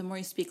again, the more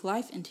you speak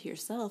life into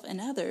yourself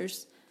and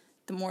others,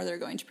 the more they're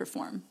going to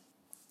perform.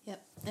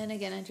 Yep. And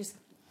again,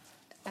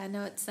 I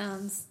know it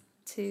sounds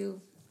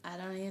I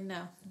don't even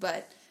know,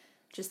 but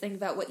just think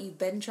about what you've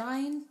been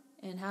trying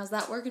and how's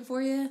that working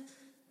for you.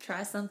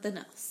 Try something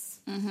else.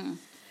 Mm-hmm.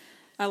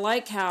 I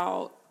like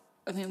how,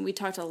 we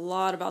talked a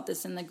lot about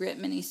this in the Grit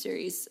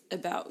mini-series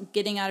about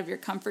getting out of your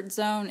comfort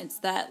zone. It's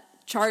that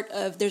chart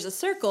of there's a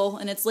circle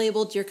and it's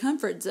labeled your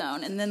comfort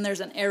zone, and then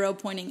there's an arrow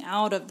pointing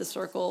out of the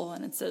circle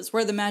and it says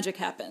where the magic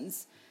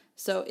happens.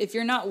 So if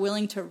you're not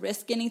willing to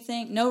risk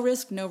anything, no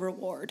risk, no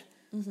reward.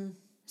 Mm-hmm.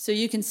 So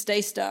you can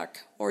stay stuck,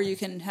 or you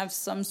can have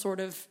some sort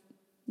of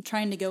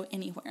trying to go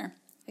anywhere.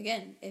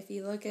 Again, if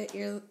you look at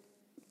your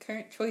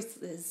current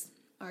choices,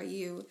 are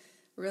you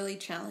really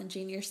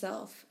challenging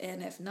yourself?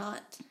 And if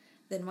not,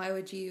 then why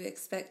would you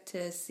expect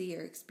to see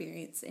or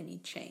experience any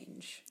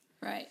change?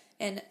 Right.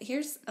 And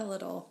here's a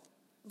little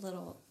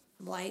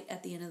light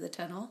at the end of the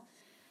tunnel.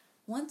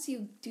 Once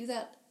you do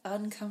that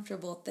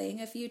uncomfortable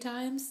thing a few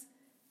times,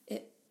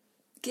 it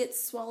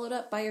gets swallowed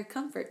up by your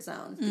comfort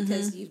zone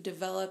because you've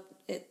developed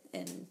it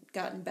and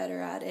gotten better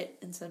at it,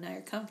 and so now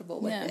you're comfortable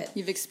with it.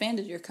 You've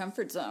expanded your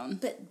comfort zone.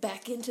 But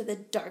back into the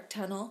dark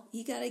tunnel,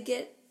 you got to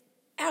get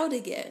out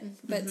again.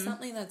 But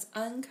something that's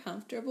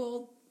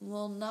uncomfortable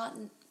will not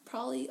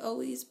probably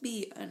always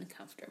be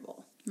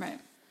uncomfortable. Right.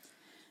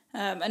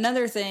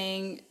 Another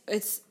thing,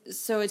 it's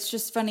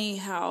just funny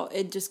how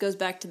it just goes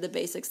back to the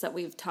basics that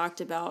we've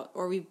talked about,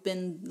 or we've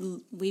been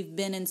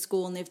in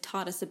school and they've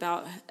taught us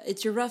about.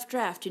 It's your rough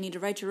draft. You need to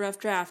write your rough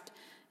draft.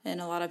 And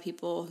a lot of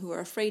people who are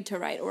afraid to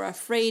write or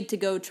afraid to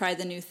go try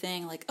the new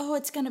thing, like, oh,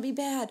 it's going to be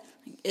bad.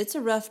 It's a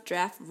rough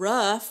draft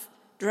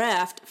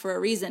for a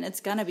reason.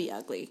 It's going to be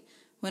ugly.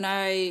 When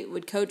I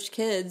would coach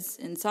kids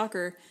in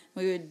soccer,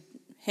 we're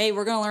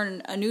going to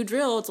learn a new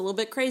drill. It's a little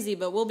bit crazy,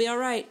 but we'll be all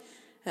right.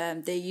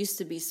 They used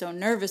to be so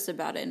nervous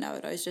about it, and I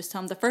would always just tell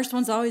them, the first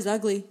one's always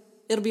ugly.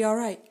 It'll be all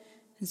right.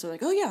 And so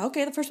like, oh, yeah,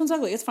 okay, the first one's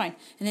ugly. It's fine.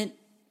 And it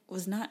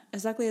was not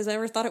as ugly as I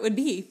ever thought it would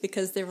be,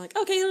 because they were like,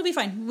 okay, it'll be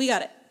fine. We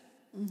got it.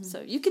 Mm-hmm.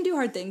 So you can do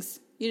hard things.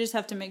 You just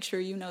have to make sure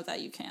you know that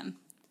you can.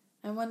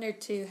 I wonder,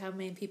 too, how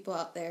many people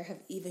out there have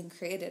even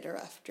created a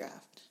rough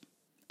draft.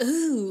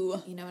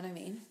 Ooh. You know what I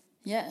mean?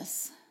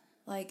 Yes.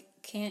 Like,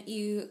 can't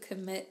you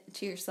commit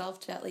to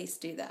yourself to at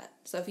least do that?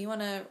 So if you want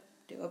to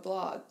do a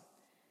blog,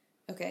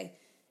 okay,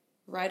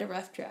 write a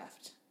rough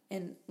draft.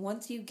 And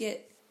once you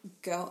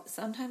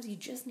sometimes you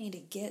just need to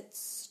get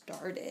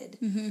started.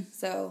 Mm-hmm.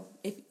 So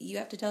if you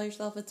have to tell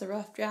yourself it's a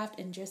rough draft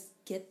and just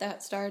get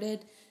that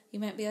started, you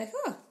might be like,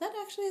 oh, that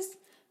actually is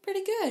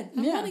pretty good.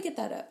 I'm going to get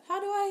that up. How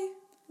do I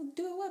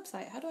do a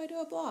website? How do I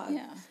do a blog?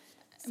 Yeah.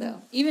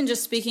 So even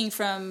just speaking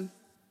from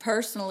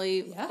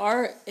personally,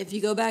 if you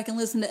go back and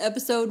listen to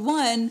episode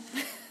 1,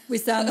 we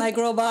sound like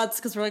robots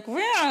because we're like,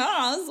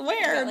 wow, it's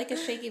weird. Got like a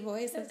shaky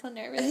voice. I'm so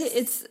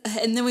nervous.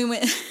 And then we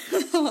went,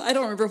 I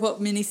don't remember what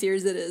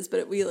miniseries it is,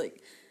 but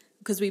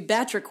because we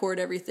batch record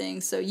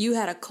everything. So you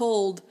had a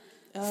cold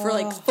for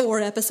like 4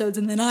 episodes,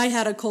 and then I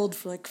had a cold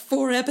for like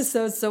 4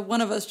 episodes, so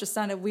one of us just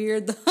sounded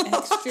weird.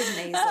 Extra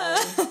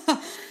nasally.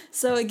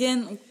 So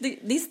again,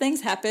 these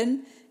things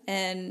happen,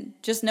 and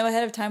just know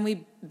ahead of time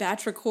we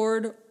batch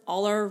record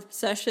all our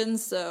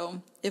sessions.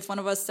 So if one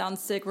of us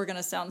sounds sick, we're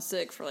gonna sound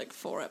sick for like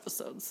 4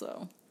 episodes.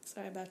 So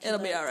Sorry about your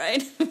it'll be all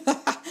right.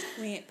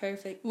 We ain't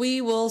perfect.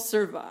 We will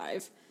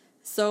survive.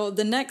 So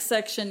the next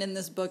section in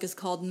this book is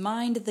called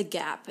Mind the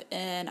Gap.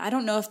 And I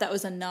don't know if that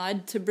was a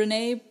nod to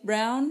Brene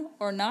Brown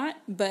or not,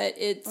 but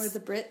it's... Or the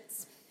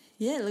Brits.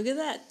 Yeah, look at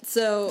that.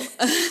 So,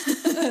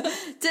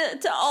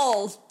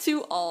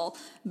 to all.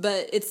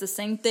 But it's the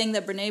same thing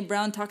that Brene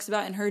Brown talks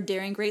about in her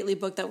Daring Greatly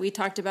book that we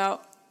talked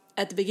about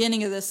at the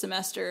beginning of this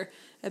semester,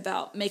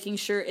 about making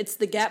sure it's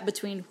the gap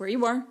between where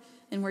you are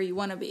and where you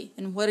want to be.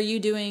 And what are you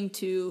doing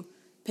to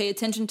pay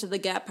attention to the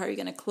gap? How are you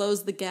going to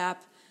close the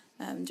gap?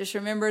 Just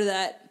remember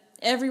that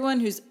everyone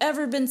who's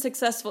ever been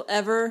successful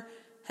ever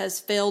has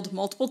failed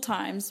multiple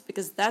times,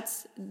 because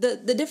that's the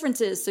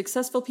difference is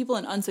successful people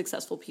and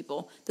unsuccessful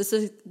people. The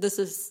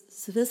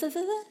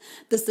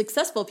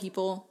successful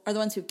people are the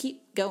ones who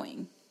keep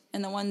going,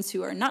 and the ones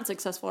who are not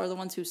successful are the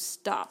ones who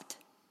stopped.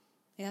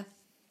 Yeah.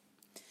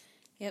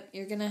 Yep,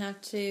 you're going to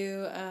have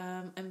to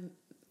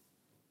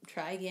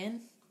try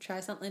again, try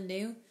something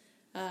new.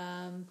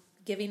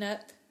 Giving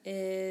up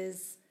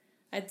is,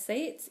 I'd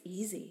say it's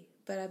easy,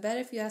 but I bet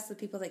if you ask the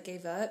people that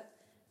gave up,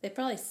 that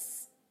probably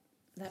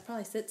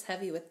sits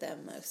heavy with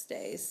them most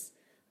days.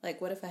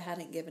 Like, what if I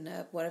hadn't given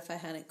up? What if I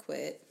hadn't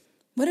quit?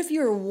 What if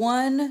you were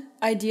one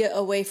idea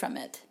away from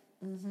it?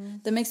 Mm-hmm.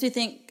 That makes me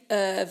think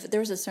of, there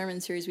was a sermon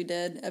series we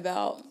did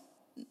about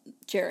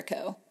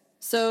Jericho.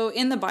 So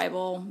in the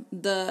Bible,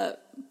 the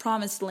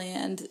promised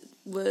land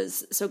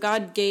was, so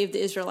God gave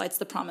the Israelites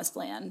the promised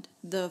land,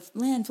 the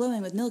land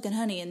flowing with milk and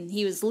honey, and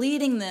he was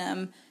leading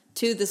them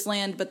to this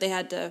land, but they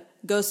had to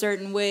go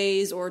certain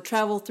ways or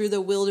travel through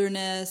the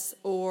wilderness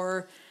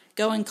or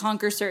go and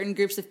conquer certain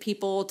groups of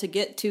people to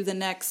get to the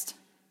next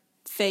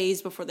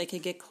phase before they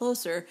could get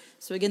closer.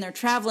 So again, they're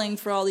traveling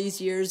for all these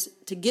years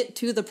to get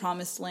to the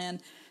promised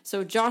land.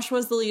 So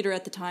Joshua's the leader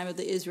at the time of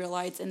the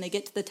Israelites, and they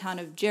get to the town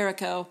of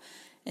Jericho.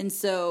 And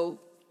so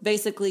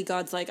basically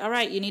God's like, all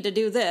right, you need to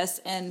do this.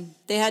 And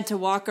they had to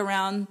walk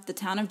around the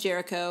town of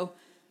Jericho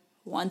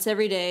once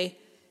every day.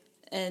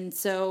 And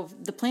so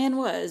the plan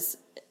was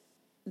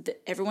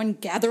everyone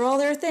gather all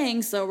their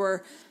things. So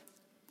we're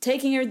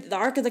taking the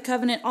Ark of the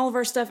Covenant, all of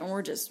our stuff, and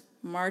we're just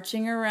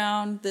marching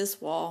around this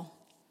wall.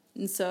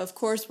 And so, of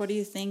course, what do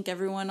you think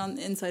everyone on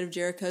the inside of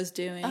Jericho is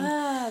doing?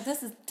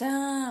 This is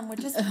dumb. We're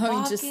just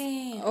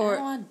walking. I don't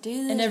want to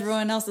do this. And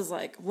everyone else is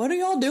like, what are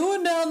y'all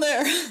doing down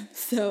there?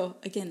 So,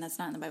 again, that's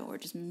not in the Bible. We're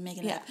just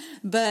making it up.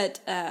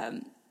 But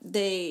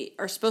they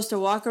are supposed to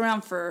walk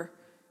around for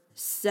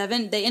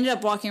 7. They ended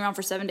up walking around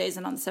for 7 days,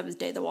 and on the 7th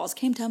day, the walls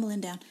came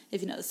tumbling down,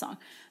 if you know the song.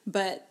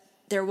 But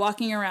they're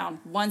walking around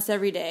once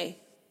every day,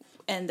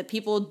 and the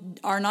people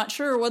are not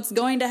sure what's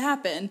going to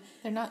happen.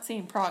 They're not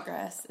seeing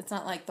progress. It's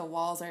not like the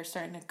walls are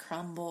starting to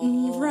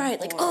crumble. Right,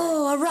 like,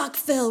 a rock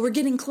fell, we're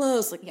getting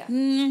close. Like,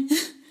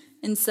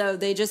 And so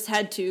they just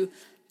had to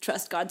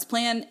trust God's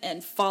plan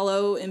and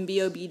follow and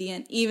be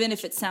obedient, even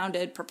if it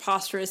sounded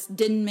preposterous,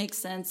 didn't make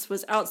sense,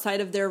 was outside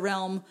of their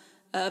realm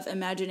of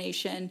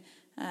imagination.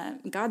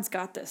 God's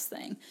got this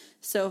thing.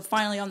 So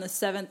finally on the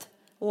 7th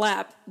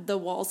lap, the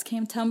walls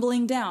came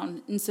tumbling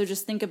down. And so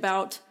just think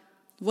about,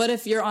 what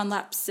if you're on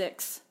lap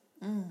 6?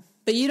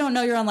 But you don't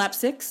know you're on lap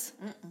 6?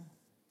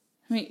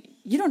 I mean,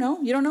 you don't know.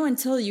 You don't know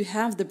until you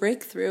have the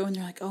breakthrough and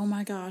you're like, oh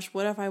my gosh,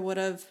 what if I would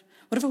have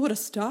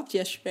stopped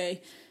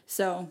yesterday?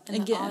 So and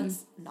again, the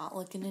odds not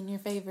looking in your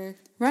favor.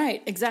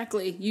 Right,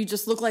 exactly. You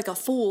just look like a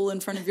fool in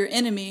front of your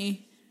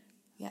enemy.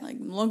 Yeah. Like,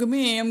 look at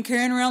me, I'm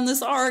carrying around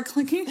this ark,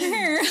 looking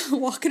here,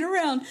 walking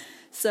around.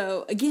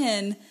 So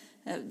again,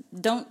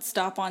 don't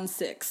stop on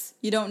 6.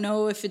 You don't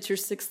know if it's your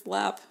 6th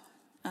lap.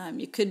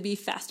 You could be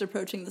fast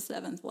approaching the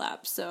 7th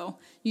lap. So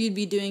you'd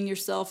be doing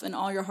yourself and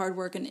all your hard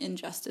work an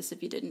injustice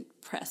if you didn't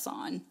press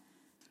on.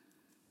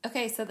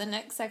 Okay, so the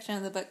next section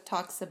of the book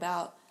talks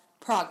about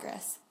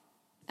progress.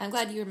 I'm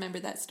glad you remember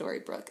that story,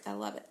 Brooke. I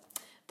love it.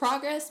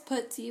 Progress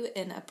puts you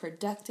in a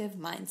productive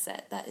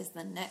mindset. That is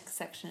the next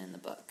section in the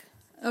book.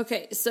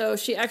 Okay, so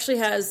she actually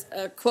has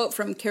a quote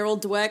from Carol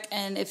Dweck,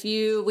 and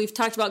we've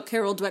talked about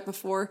Carol Dweck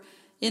before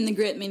in the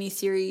Grit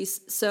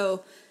mini-series.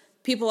 So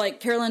people like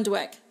Carolyn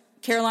Dweck,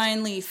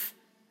 Caroline Leaf,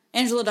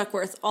 Angela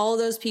Duckworth, all of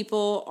those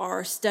people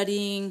are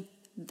studying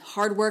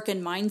hard work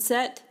and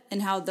mindset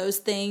and how those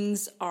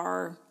things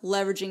are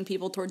leveraging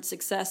people towards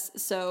success.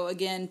 So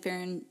again,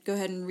 Farron, go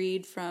ahead and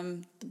read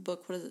from the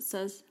book. What does it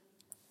says?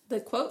 The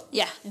quote?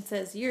 Yeah. It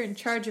says, you're in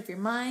charge of your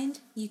mind.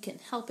 You can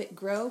help it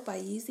grow by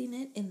using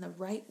it in the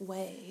right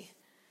way.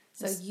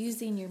 So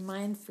using your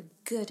mind for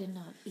good and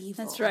not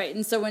evil. That's right.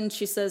 And so when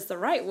she says the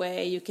right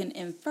way, you can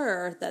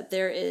infer that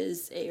there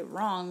is a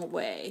wrong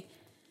way.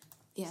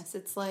 Yes,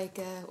 it's like,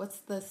 what's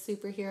the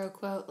superhero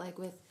quote? Like,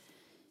 with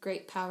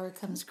great power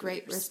comes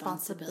great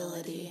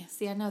responsibility.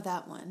 See, I know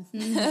that one.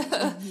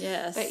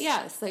 Yes. But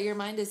yeah, so your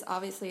mind is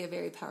obviously a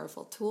very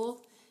powerful tool.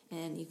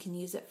 and you can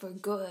use it for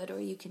good or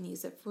you can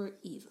use it for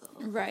evil.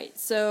 Right.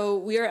 So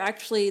we are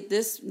actually,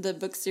 the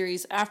book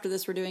series after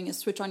this we're doing is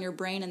Switch on Your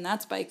Brain, and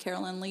that's by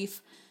Carolyn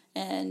Leaf.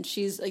 And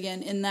she's,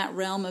 again, in that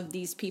realm of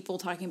these people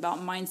talking about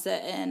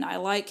mindset. And I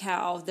like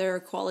how their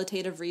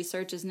qualitative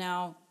research is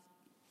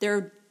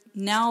they're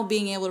now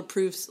being able to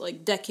prove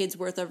like decades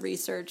worth of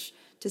research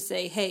to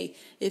say, hey,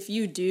 if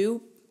you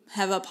do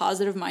have a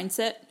positive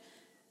mindset,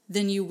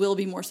 then you will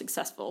be more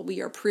successful.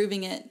 We are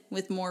proving it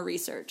with more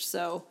research.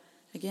 So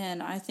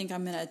again, I think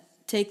I'm going to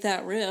take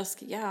that risk.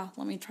 Yeah,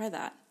 let me try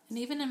that. And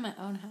even in my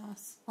own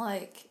house,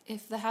 like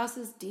if the house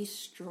is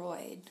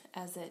destroyed,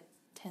 as it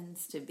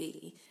tends to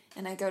be,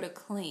 and I go to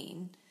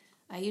clean,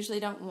 I usually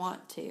don't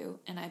want to,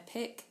 and I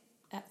pick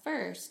at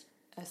first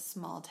a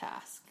small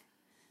task.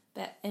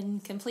 But in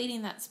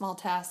completing that small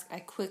task, I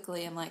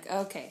quickly am like,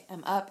 okay,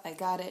 I'm up, I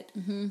got it.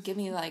 Mm-hmm. Give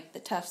me like the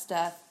tough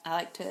stuff. I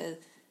like to,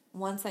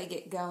 once I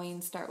get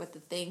going, start with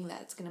the thing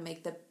that's going to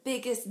make the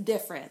biggest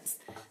difference.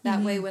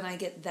 That way when I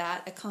get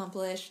that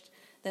accomplished,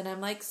 then I'm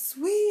like,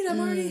 sweet, I'm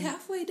already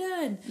halfway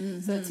done.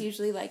 Mm-hmm. So it's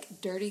usually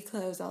like dirty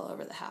clothes all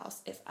over the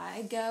house. If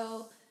I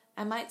go,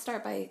 I might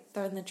start by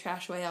throwing the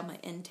trash away on my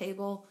end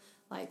table,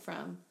 like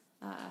from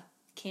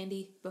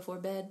candy before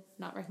bed,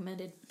 not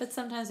recommended, but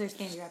sometimes there's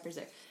candy wrappers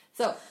there.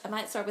 So I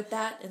might start with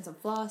that and some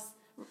floss.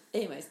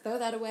 Anyways, throw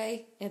that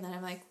away, and then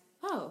I'm like,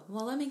 oh,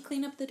 well, let me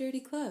clean up the dirty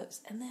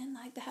clothes. And then,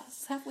 like, the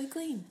house is halfway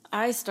clean.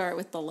 I start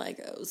with the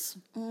Legos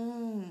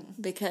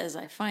because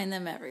I find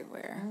them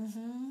everywhere.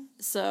 Mm-hmm.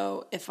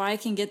 So if I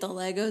can get the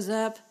Legos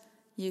up,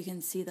 you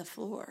can see the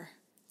floor.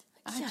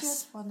 I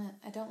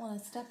don't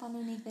want to step on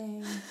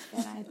anything,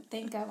 and I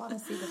think I want to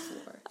see the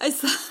floor. I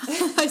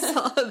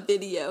saw a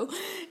video.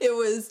 It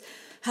was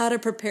how to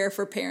prepare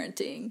for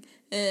parenting.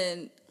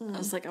 And I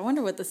was like, I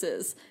wonder what this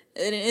is.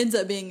 And it ends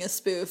up being a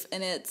spoof,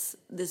 and it's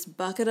this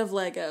bucket of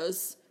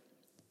Legos,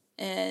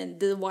 and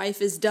the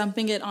wife is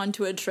dumping it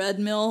onto a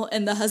treadmill,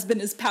 and the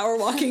husband is power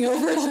walking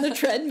over it on the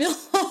treadmill.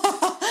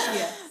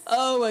 Yes.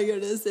 Oh my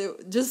goodness.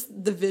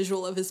 Just the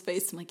visual of his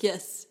face. I'm like,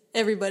 yes,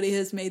 everybody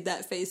has made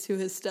that face who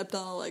has stepped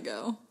on a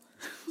Lego.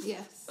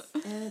 Yes,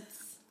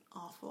 it's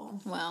awful.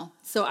 Wow.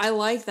 So I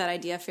like that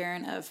idea,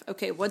 Farron, of,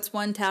 okay, what's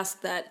one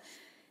task that...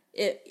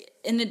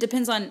 and it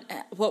depends on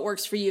what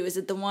works for you. Is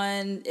it the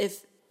one,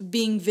 if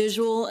being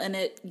visual and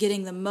it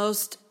getting the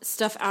most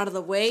stuff out of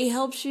the way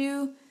helps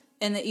you,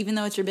 and that even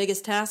though it's your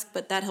biggest task,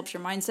 but that helps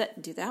your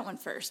mindset, do that one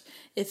first.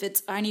 If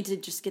it's, I need to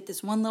just get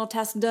this one little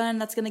task done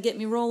that's going to get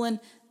me rolling,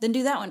 then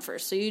do that one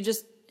first. So you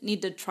just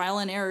need to trial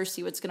and error,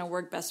 see what's going to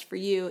work best for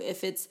you.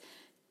 If it's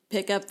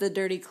pick up the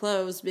dirty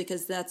clothes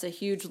because that's a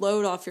huge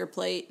load off your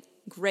plate,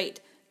 great.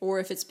 Or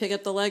if it's pick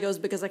up the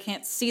Legos because I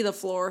can't see the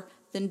floor,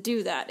 then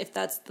do that if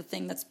that's the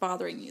thing that's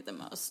bothering you the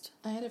most.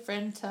 I had a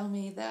friend tell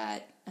me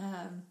that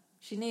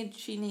she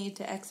needed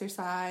to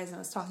exercise, and I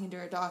was talking to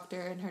her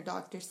doctor, and her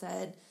doctor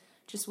said,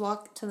 just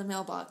walk to the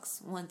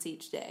mailbox once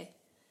each day.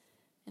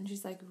 And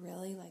she's like,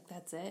 really? Like,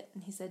 that's it?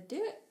 And he said, do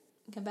it.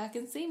 Come back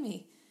and see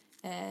me.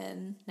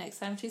 And next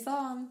time she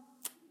saw him,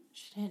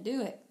 she didn't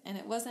do it. And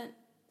it wasn't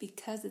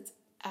because it's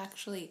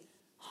actually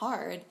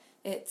hard.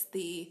 It's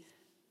the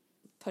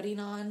putting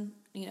on,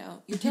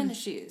 your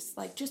tennis shoes.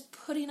 Like, just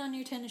putting on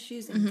your tennis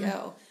shoes and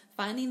go.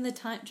 Finding the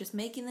time, just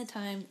making the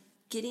time,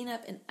 getting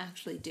up and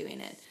actually doing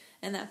it.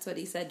 And that's what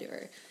he said to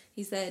her.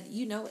 He said,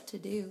 you know what to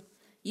do.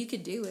 You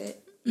could do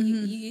it. You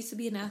used to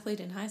be an athlete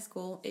in high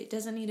school. It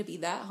doesn't need to be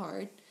that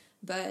hard.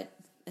 But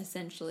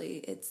essentially,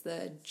 it's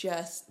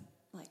just,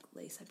 like,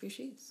 lace up your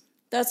shoes.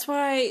 That's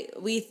why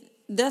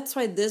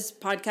this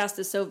podcast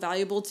is so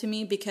valuable to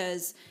me,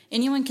 because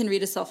anyone can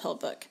read a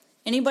self-help book.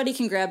 Anybody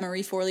can grab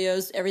Marie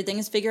Forleo's Everything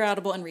is Figure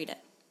Outable and read it.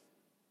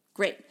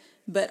 Great.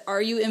 But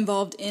are you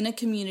involved in a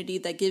community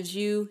that gives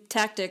you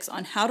tactics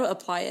on how to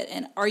apply it,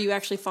 and are you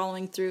actually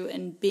following through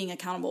and being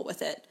accountable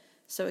with it?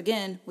 So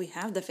again, we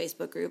have the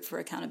Facebook group for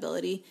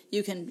accountability.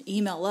 You can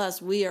email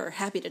us. We are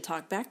happy to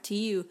talk back to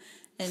you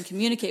and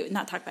communicate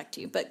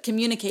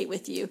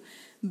with you.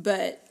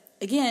 But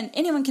again,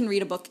 anyone can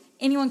read a book.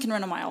 Anyone can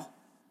run a mile.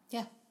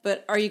 Yeah.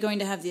 But are you going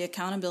to have the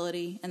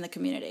accountability and the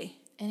community?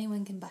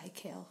 Anyone can buy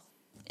kale.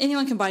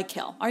 Anyone can buy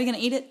kale. Are you going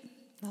to eat it?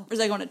 No. Or is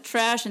that going to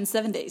trash in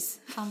 7 days?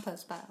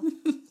 Compost pile.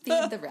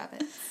 Feed the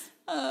rabbits.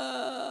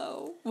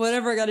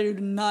 Whatever I got to do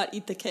to not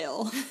eat the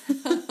kale.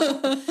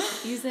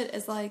 Use it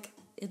as, like,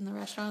 in the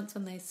restaurants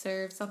when they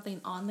serve something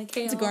on the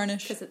kale. It's a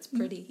garnish. Because it's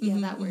pretty. Yeah,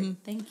 that word.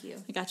 Thank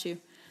you. I got you.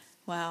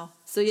 Wow.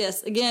 So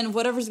yes, again,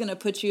 whatever's going to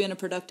put you in a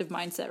productive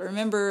mindset.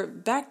 Remember,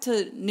 back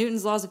to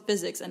Newton's laws of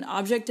physics, an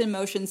object in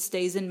motion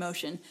stays in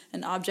motion.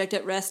 An object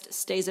at rest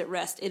stays at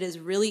rest. It is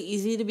really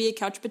easy to be a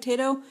couch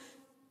potato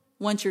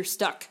once you're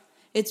stuck.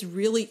 It's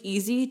really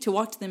easy to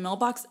walk to the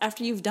mailbox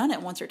after you've done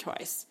it once or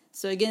twice.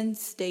 So again,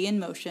 stay in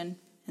motion,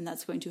 and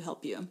that's going to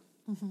help you.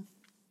 Mm-hmm.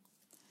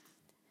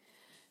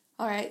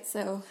 All right,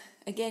 so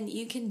again,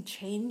 you can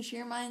change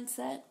your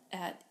mindset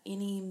at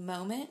any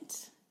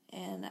moment,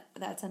 and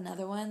that's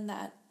another one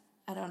that,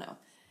 I don't know.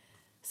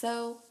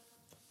 So,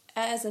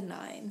 as a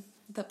 9,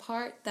 the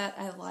part that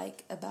I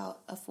like about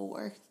a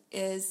 4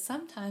 is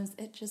sometimes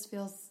it just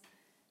feels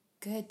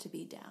good to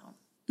be down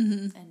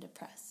and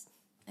depressed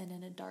and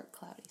in a dark,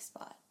 cloudy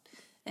spot.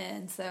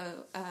 And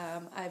so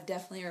I've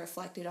definitely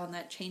reflected on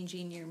that,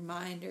 changing your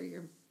mind or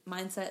your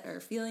mindset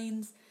or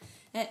feelings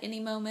at any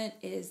moment,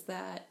 is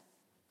that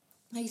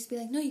I used to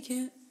be like, no, you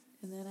can't.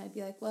 And then I'd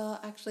be like, well,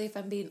 actually, if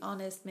I'm being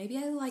honest, maybe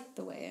I like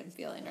the way I'm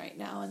feeling right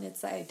now, and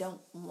it's I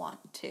don't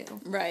want to.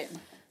 Right.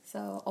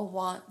 So a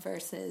want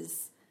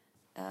versus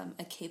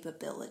a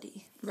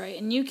capability. Right.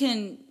 And you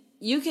can,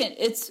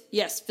 it's,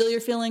 yes, feel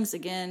your feelings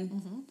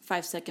again,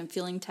 5-second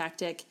feeling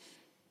tactic.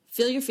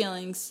 Feel your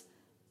feelings,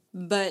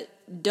 but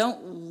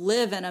don't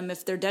live in them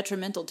if they're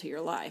detrimental to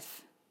your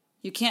life.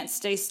 You can't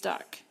stay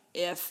stuck.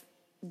 If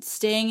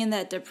staying in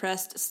that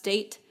depressed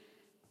state,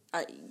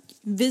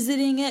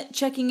 visiting it,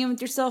 checking in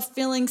with yourself,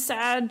 feeling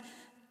sad,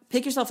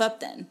 pick yourself up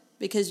then,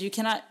 because you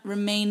cannot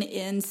remain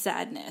in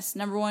sadness.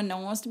 Number one, no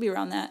one wants to be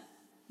around that.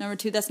 Number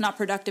two, that's not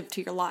productive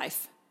to your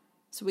life.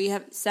 So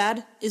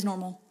sad is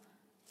normal.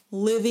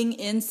 Living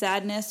in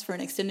sadness for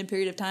an extended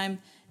period of time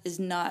is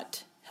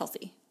not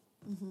healthy.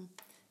 Mm-hmm.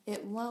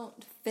 It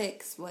won't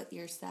fix what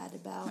you're sad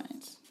about.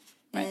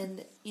 Right.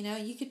 And,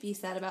 you could be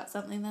sad about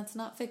something that's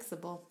not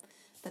fixable.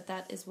 But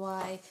that is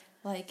why,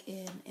 like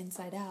in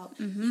Inside Out,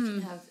 you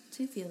can have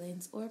two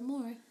feelings or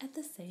more at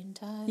the same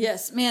time.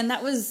 Yes, man,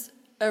 that was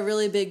a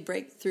really big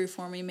breakthrough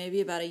for me maybe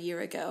about a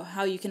year ago,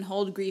 how you can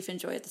hold grief and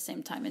joy at the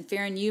same time. And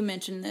Farron, you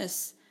mentioned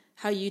this,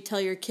 how you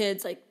tell your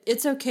kids, like,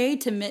 it's okay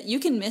you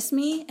can miss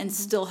me and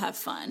still have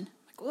fun.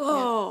 Like,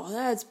 whoa,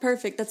 that's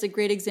perfect. That's a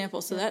great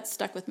example. So that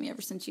stuck with me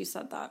ever since you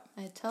said that.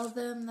 I tell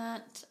them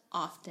that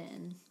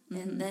often.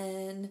 And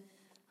then,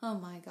 oh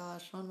my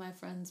gosh, one of my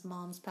friend's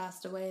moms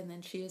passed away, and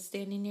then she was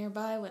standing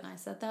nearby when I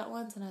said that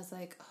once, and I was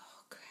like,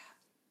 oh crap.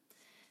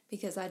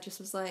 Because I just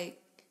was like,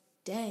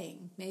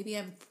 dang, maybe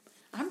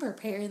I'm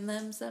preparing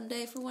them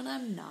someday for when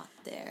I'm not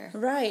there.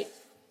 Right.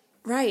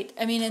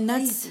 I mean, and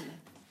that's... Crazy.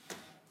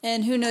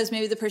 And who knows,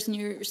 maybe the person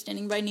you were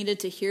standing by needed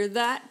to hear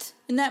that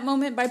in that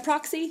moment by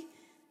proxy.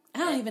 I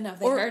don't even know if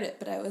they heard it,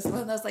 but I was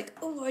one of those like,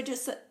 oh, I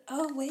just said,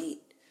 oh,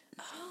 wait.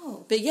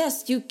 Oh. But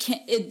yes, you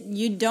can't,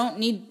 you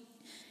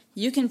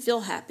can feel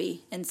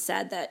happy and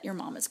sad that your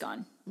mom is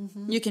gone.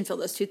 Mm-hmm. You can feel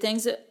those two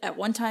things at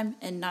one time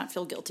and not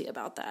feel guilty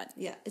about that.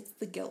 Yeah, it's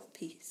the guilt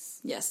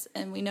piece. Yes,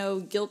 and we know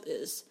guilt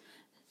is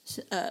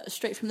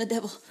straight from the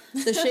devil,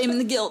 the shame and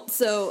the guilt.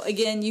 So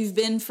again, you've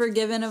been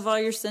forgiven of all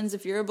your sins.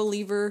 If you're a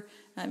believer,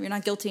 you're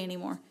not guilty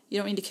anymore. You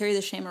don't need to carry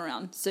the shame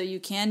around. So you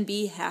can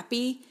be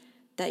happy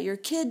that your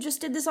kid just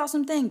did this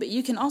awesome thing, but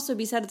you can also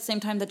be sad at the same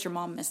time that your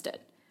mom missed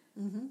it.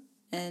 Mm-hmm.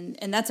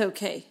 And that's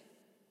okay.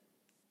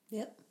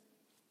 Yep.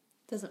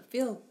 Doesn't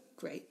feel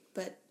great,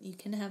 but you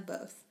can have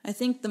both. I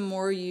think the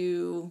more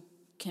you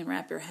can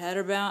wrap your head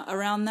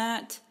around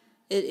that,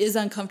 it is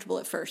uncomfortable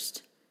at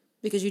first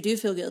because you do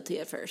feel guilty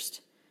at first.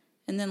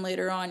 And then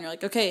later on, you're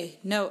like, okay,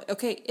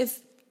 if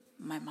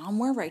my mom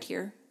were right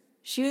here,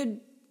 she would,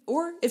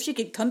 or if she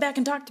could come back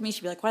and talk to me,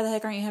 she'd be like, why the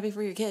heck aren't you happy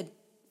for your kid?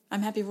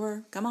 I'm happy for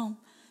her. Come on.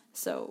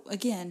 So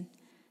again,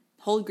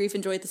 hold grief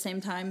and joy at the same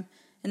time.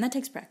 And that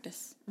takes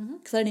practice.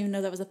 Because I didn't even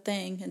know that was a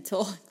thing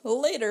until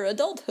later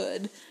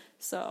adulthood.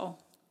 So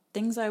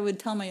things I would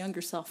tell my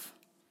younger self.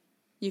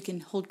 You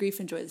can hold grief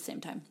and joy at the same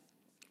time.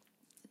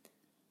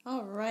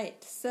 All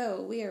right.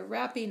 So we are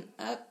wrapping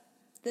up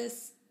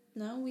this.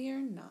 No, we are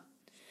not.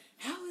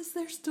 How is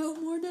there still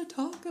more to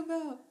talk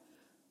about?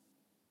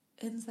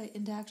 Insight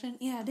into action?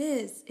 Yeah, it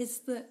is. It's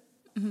the...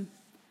 Mm-hmm.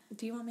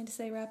 Do you want me to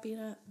say wrapping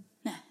up?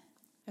 Nah.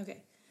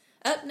 Okay.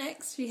 Up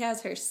next, she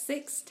has her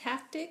 6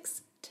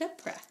 tactics to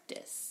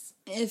practice.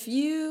 If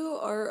you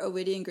are a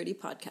Witty and Gritty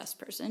podcast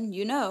person,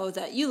 you know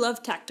that you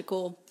love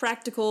tactical,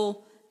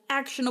 practical,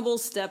 actionable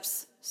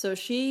steps. So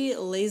she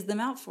lays them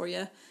out for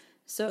you.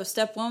 So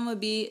step 1 would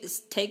be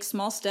take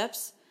small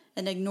steps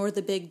and ignore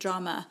the big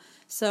drama.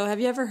 So have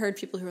you ever heard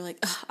people who are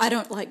like, I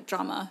don't like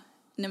drama?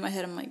 And in my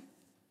head, I'm like...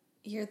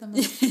 You're the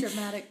most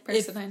dramatic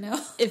person I know.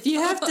 If you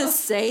have to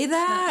say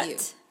that... Not you,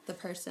 the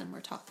person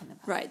we're talking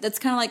about. Right. That's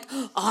kind of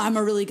like, I'm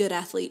a really good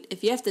athlete.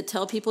 If you have to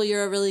tell people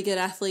you're a really good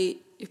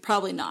athlete, you're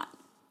probably not.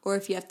 Or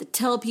if you have to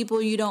tell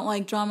people you don't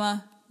like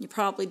drama, you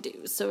probably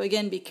do. So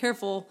again, be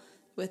careful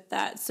with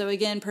that. So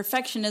again,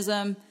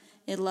 perfectionism,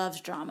 it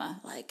loves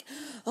drama. Like,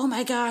 oh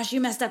my gosh, you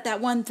messed up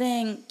that one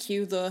thing.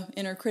 Cue the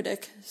inner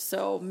critic.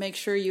 So make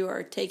sure you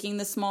are taking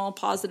the small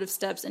positive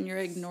steps and you're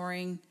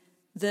ignoring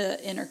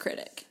the inner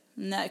critic.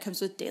 And that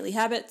comes with daily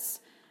habits.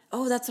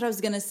 Oh, that's what I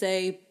was going to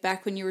say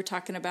back when you were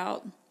talking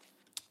about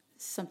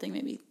something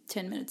maybe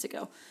 10 minutes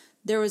ago.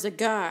 There was a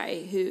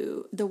guy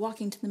the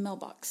walking to the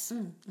mailbox.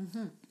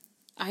 Mm-hmm.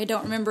 I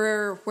don't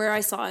remember where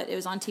I saw it. It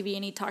was on TV,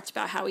 and he talked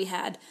about how he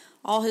had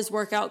all his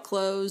workout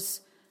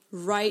clothes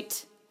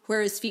right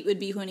where his feet would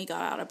be when he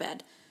got out of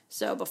bed.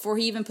 So before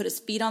he even put his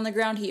feet on the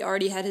ground, he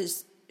already had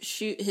his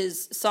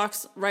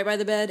socks right by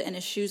the bed and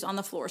his shoes on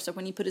the floor. So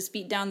when he put his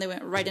feet down, they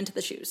went right into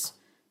the shoes.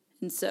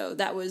 And so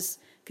that was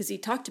because he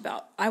talked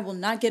about, I will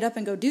not get up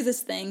and go do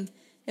this thing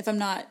if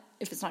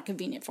it's not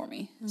convenient for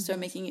me. Mm-hmm. So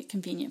making it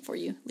convenient for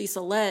you.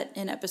 Lisa Lett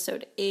in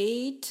episode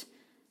 8,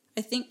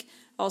 I think,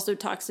 also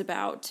talks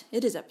about,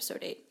 it is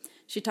episode 8.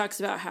 She talks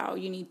about how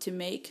you need to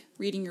make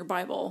reading your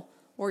Bible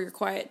or your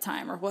quiet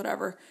time or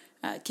whatever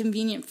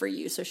convenient for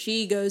you. So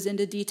she goes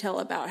into detail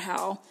about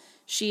how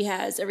she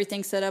has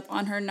everything set up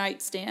on her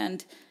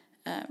nightstand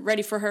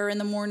ready for her in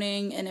the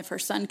morning. And if her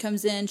son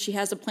comes in, she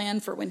has a plan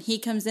for when he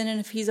comes in and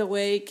if he's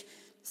awake.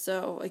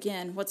 So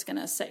again, what's going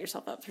to set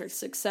yourself up for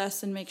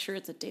success and make sure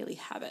it's a daily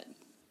habit.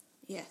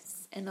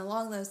 Yes. And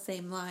along those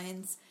same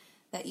lines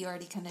that you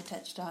already kind of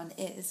touched on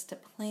is to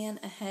plan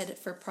ahead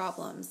for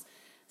problems.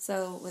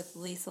 So with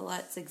Lisa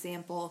Lett's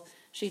example,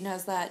 she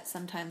knows that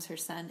sometimes her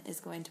son is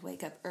going to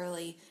wake up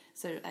early.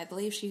 So I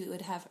believe she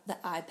would have the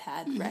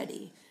iPad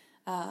ready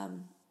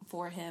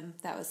for him.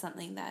 That was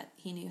something that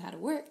he knew how to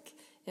work.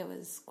 It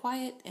was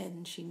quiet,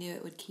 and she knew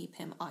it would keep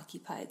him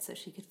occupied so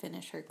she could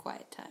finish her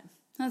quiet time.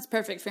 That's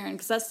perfect, Farron,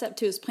 because that's step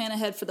 2 is plan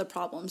ahead for the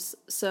problems.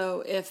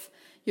 So if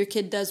your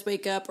kid does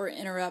wake up or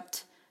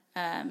interrupt,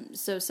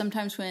 so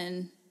sometimes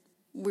when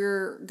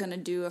we're going to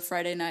do a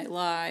Friday Night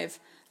Live,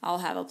 I'll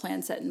have a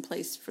plan set in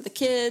place for the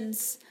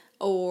kids,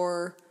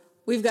 or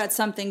we've got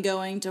something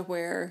going to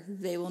where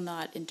they will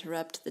not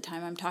interrupt the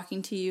time I'm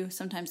talking to you.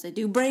 Sometimes they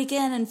do break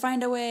in and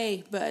find a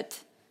way,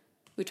 but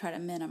we try to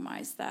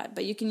minimize that.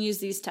 But you can use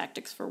these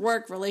tactics for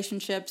work,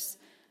 relationships.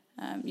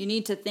 You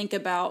need to think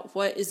about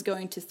what is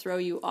going to throw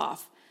you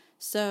off.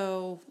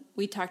 So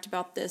we talked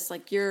about this,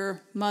 like your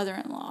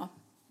mother-in-law,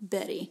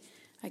 Betty.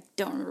 I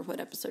don't remember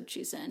what episode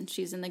she's in.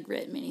 She's in the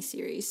Grit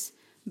miniseries.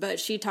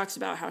 But she talks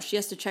about how she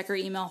has to check her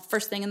email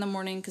first thing in the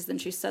morning because then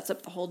she sets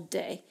up the whole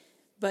day.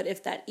 But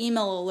if that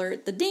email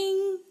alert, the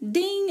ding,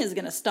 ding, is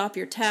going to stop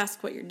your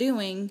task, what you're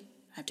doing,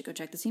 I have to go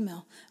check this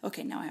email.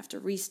 Okay, now I have to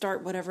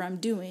restart whatever I'm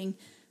doing.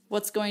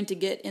 What's going to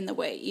get in the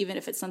way, even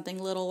if it's something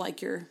little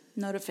like your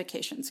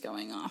notifications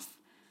going off.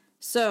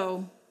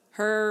 So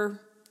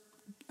her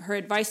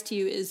advice to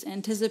you is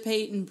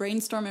anticipate and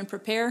brainstorm and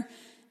prepare.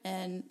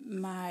 And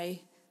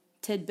my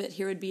tidbit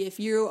here would be if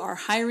you are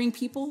hiring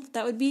people,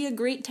 that would be a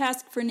great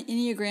task for an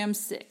Enneagram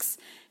 6.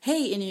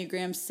 Hey,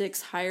 Enneagram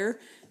 6 hire,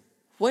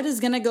 what is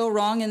going to go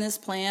wrong in this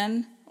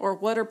plan, or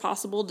what are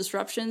possible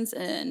disruptions,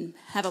 and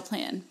have a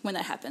plan when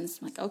that happens.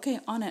 I'm like, okay,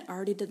 on it. I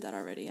already did that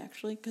already,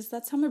 actually, because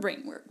that's how my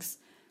brain works.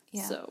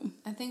 Yeah. So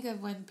I think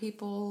of when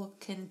people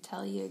can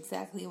tell you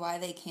exactly why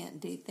they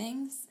can't do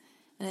things,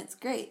 and it's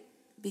great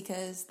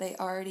because they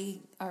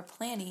already are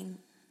planning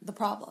the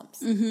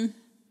problems. Mm-hmm.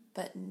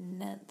 But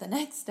the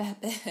next step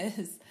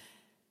is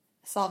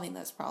solving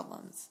those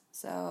problems.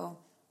 So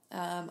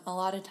a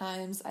lot of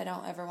times I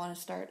don't ever want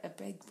to start a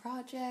big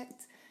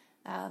project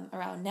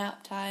around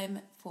nap time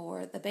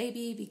for the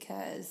baby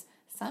because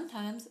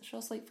sometimes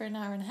she'll sleep for an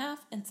hour and a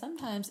half and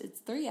sometimes it's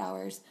 3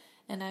 hours.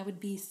 And I would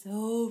be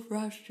so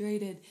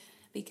frustrated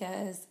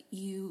because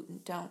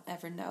you don't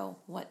ever know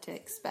what to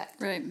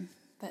expect. right.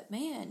 But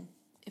man,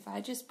 if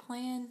I just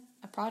plan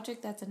a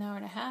project that's an hour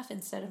and a half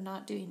instead of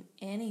not doing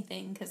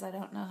anything because I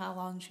don't know how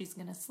long she's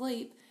going to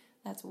sleep,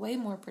 that's way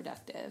more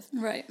productive.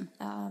 Right.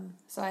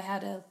 So I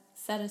had to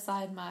set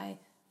aside my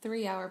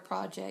 3-hour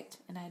project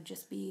and I'd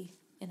just be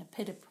in a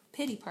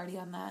pity party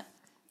on that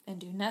and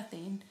do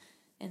nothing.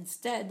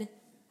 Instead,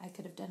 I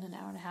could have done an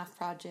hour and a half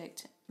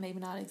project, maybe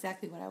not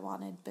exactly what I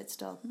wanted, but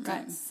still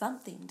got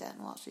something done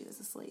while she was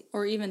asleep.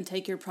 Or even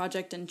take your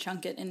project and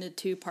chunk it into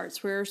 2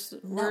 parts. Where's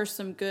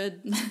some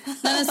good,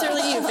 not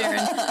necessarily you, Farron,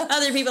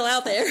 other people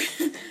out there.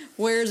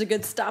 Where's a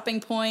good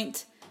stopping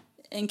point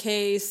in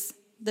case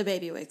the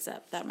baby wakes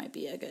up? That might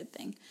be a good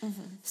thing.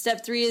 Mm-hmm.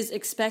 Step 3 is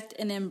expect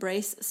and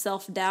embrace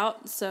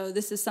self-doubt. So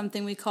this is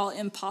something we call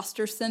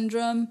imposter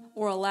syndrome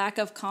or a lack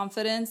of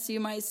confidence. You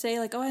might say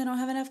like, oh, I don't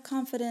have enough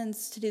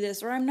confidence to do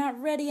this, or I'm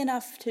not ready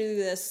enough to do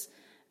this.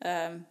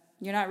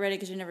 You're not ready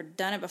because you've never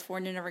done it before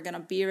and you're never going to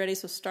be ready.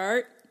 So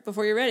start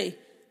before you're ready.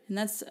 And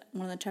that's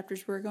one of the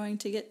chapters we're going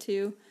to get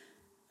to.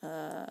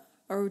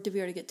 Or did we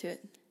already get to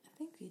it? I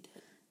think we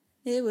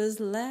did. It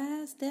was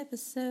last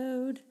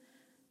episode.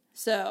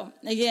 So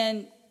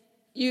again,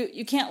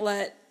 you can't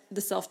let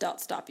the self-doubt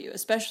stop you,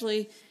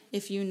 especially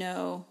if you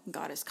know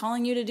God is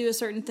calling you to do a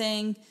certain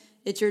thing.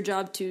 It's your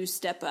job to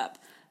step up.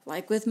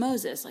 Like with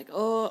Moses, like,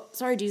 oh,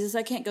 sorry, Jesus,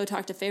 I can't go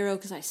talk to Pharaoh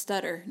because I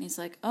stutter. And he's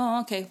like,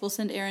 oh, okay, we'll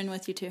send Aaron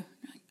with you too.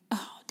 You're like,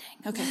 oh,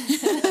 dang,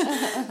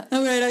 okay.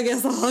 All right, I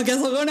guess I'll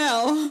go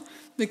now.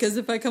 Because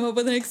if I come up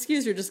with an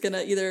excuse, you're just going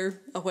to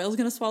either a whale's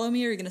going to swallow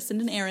me or you're going to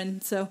send an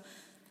Aaron. So,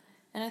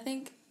 and I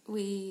think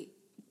we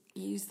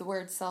use the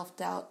word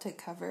self-doubt to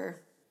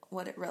cover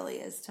what it really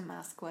is, to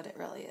mask what it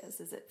really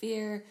is. Is it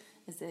fear?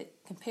 Is it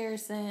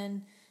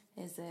comparison?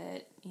 Is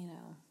it,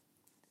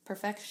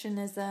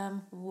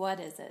 perfectionism? What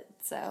is it?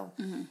 So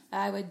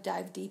I would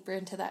dive deeper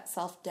into that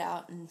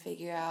self-doubt and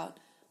figure out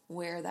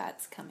where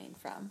that's coming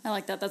from. I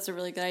like that. That's a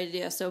really good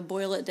idea. So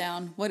boil it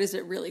down. What is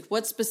it really?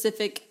 What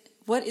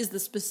is the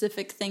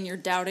specific thing you're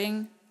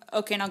doubting?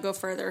 Okay, now go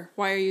further.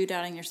 Why are you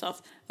doubting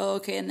yourself? Oh,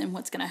 okay, and then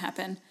what's going to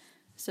happen?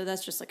 So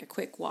that's just like a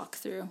quick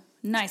walkthrough.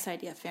 Nice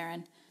idea,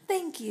 Farron.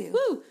 Thank you.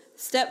 Woo!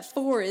 Step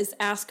 4 is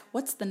ask,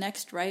 what's the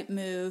next right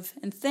move?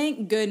 And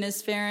thank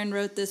goodness Farron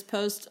wrote this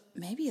post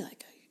maybe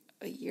like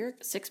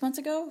 6 months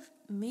ago?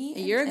 Me a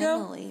year ago?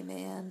 Emily,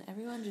 man.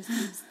 Everyone just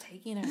keeps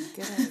taking our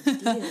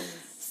good ideas.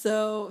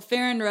 So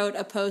Farron wrote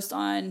a post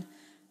on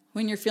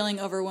when you're feeling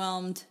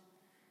overwhelmed,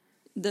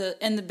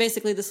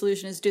 basically the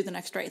solution is do the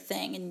next right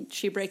thing, and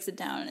she breaks it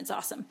down, and it's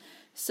awesome.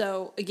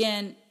 So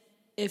again,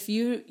 if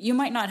you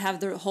might not have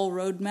the whole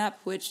roadmap,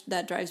 which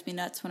that drives me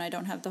nuts when I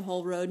don't have the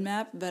whole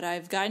roadmap, but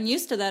I've gotten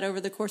used to that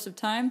over the course of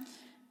time,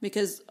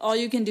 because all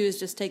you can do is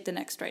just take the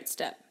next right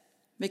step.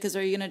 Because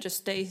are you going to just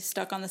stay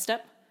stuck on the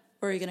step?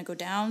 Or are you going to go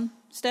down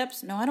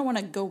steps? No, I don't want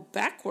to go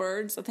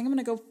backwards. I think I'm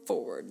going to go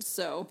forwards.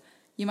 So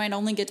you might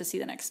only get to see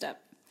the next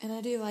step. And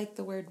I do like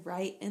the word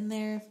right in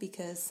there,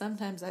 because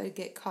sometimes I would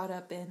get caught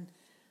up in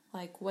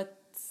like what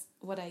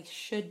I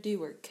should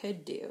do or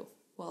could do.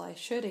 Well, I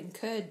should and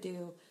could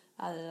do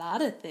a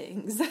lot of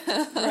things.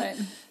 Right.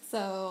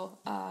 So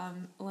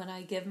when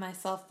I give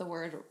myself the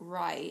word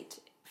right,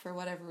 for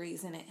whatever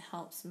reason, it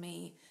helps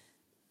me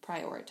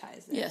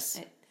prioritize it. Yes.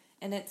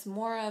 And it's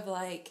more of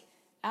like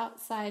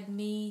outside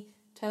me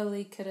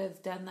totally could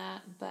have done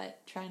that,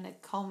 but trying to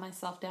calm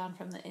myself down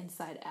from the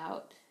inside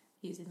out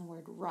using the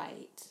word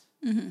right,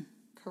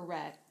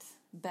 correct,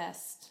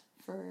 best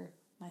for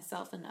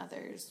myself and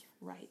others,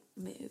 right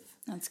move.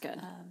 That's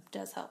good.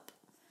 Does help.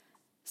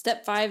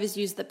 Step 5 is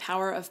use the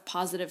power of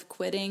positive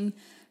quitting.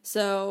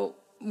 So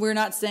we're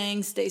not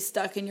saying stay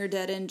stuck in your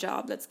dead-end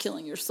job that's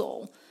killing your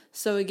soul.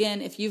 So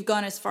again, if you've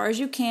gone as far as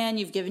you can,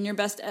 you've given your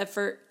best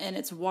effort, and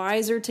it's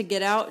wiser to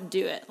get out,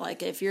 do it.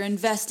 Like if you're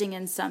investing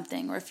in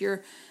something, or if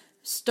you're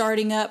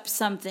starting up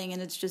something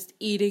and it's just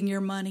eating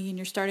your money and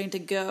you're starting to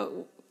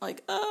go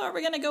like, oh, are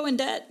we going to go in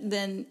debt?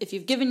 Then if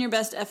you've given your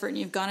best effort and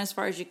you've gone as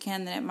far as you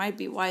can, then it might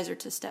be wiser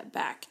to step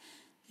back.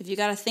 If you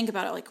got to think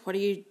about it, like, what are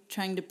you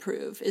trying to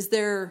prove?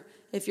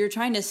 If you're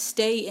trying to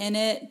stay in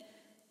it,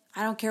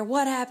 I don't care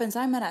what happens,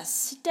 I'm going to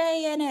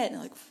stay in it.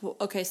 And like,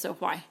 okay, so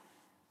why?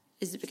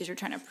 Is it because you're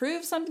trying to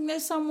prove something to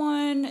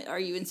someone? Are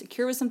you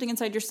insecure with something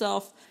inside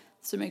yourself?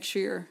 So make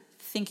sure you're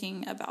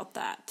thinking about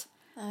that.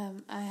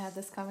 I had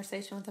this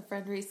conversation with a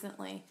friend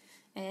recently,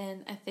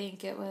 and I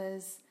think it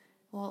was,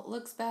 well, it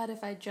looks bad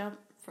if I jump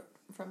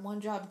from one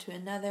job to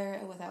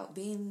another without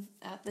being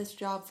at this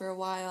job for a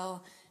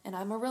while, and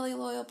I'm a really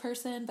loyal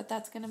person, but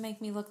that's going to make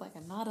me look like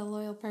I'm not a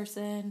loyal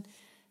person.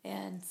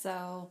 And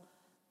so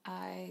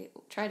I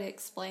try to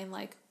explain,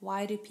 like,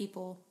 why do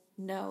people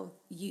know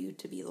you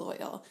to be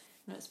loyal?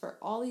 And it's for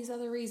all these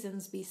other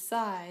reasons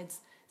besides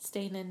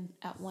staying in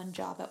at one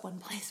job at one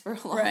place for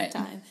a long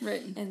time.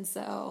 Right. And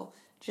so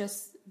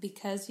just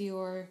because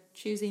you're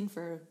choosing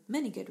for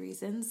many good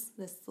reasons,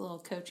 this little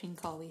coaching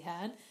call we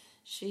had,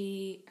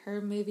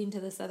 her moving to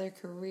this other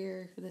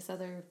career,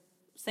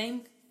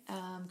 same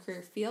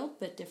career field,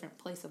 but different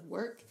place of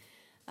work,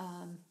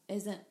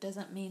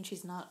 doesn't mean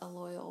she's not a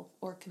loyal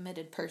or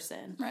committed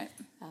person. Right.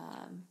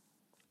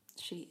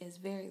 She is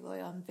very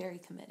loyal and very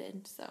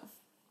committed. So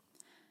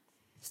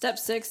Step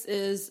 6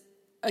 is,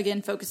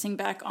 again, focusing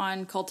back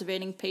on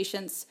cultivating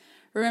patience.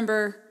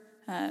 Remember,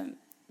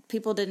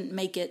 people didn't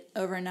make it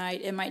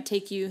overnight. It might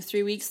take you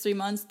 3 weeks, 3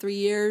 months, 3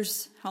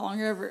 years,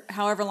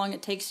 however long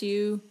it takes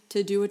you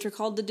to do what you're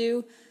called to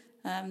do.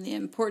 The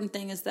important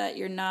thing is that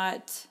you're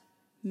not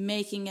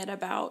making it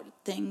about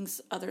things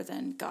other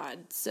than God.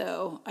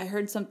 So I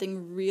heard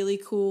something really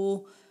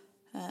cool.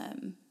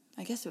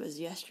 I guess it was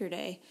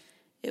yesterday.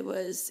 It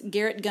was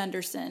Garrett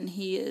Gunderson.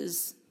 He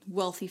is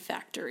Wealth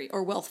Factory.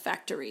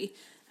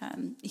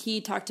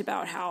 He talked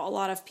about how a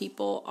lot of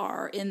people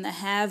are in the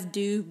have,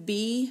 do,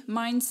 be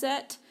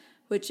mindset,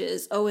 which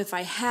is, if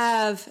I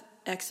have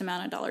X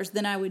amount of dollars,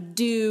 then I would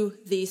do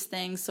these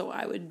things, so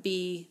I would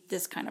be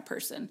this kind of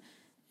person.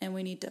 And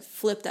we need to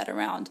flip that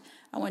around.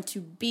 I want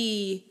to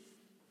be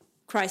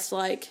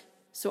Christ-like,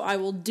 so I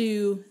will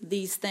do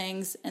these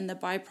things, and the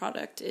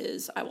byproduct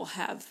is I will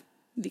have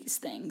these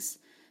things.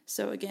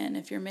 So again,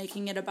 if you're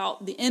making it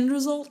about the end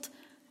result,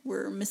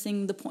 we're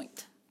missing the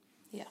point.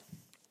 Yeah.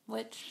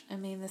 Which, I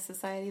mean, the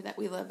society that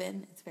we live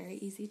in, it's very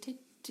easy to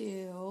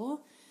do,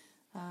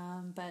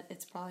 but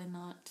it's probably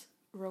not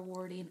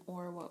rewarding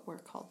or what we're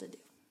called to do.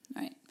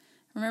 Right.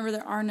 Remember,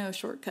 there are no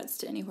shortcuts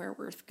to anywhere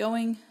worth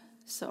going,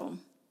 so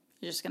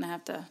you're just going to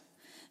have to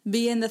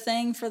be in the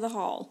thing for the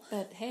haul.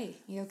 But hey,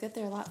 you'll get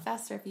there a lot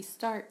faster if you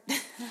start.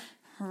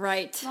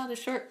 Right. It's not a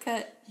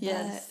shortcut.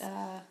 Yes.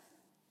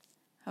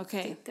 But,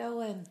 okay. keep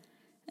going.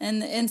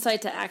 And the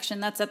insight to action,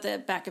 that's at the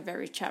back of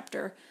every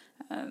chapter.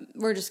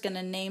 We're just going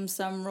to name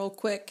some real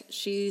quick.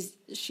 She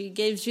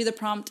gives you the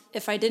prompt,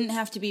 if I didn't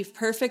have to be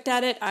perfect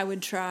at it, I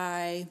would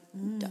try ...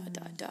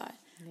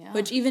 Yeah.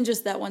 Which even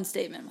just that one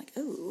statement, I'm like,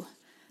 ooh,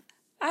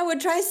 I would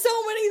try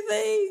so many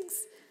things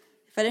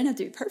if I didn't have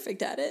to be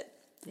perfect at it.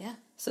 Yeah.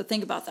 So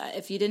think about that.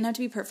 If you didn't have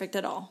to be perfect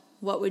at all,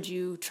 what would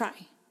you try?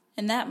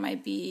 And that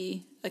might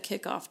be a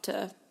kickoff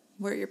to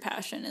where your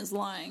passion is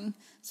lying.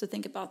 So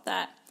think about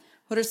that.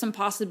 What are some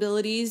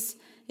possibilities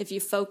if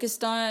you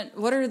focused on,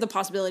 what are the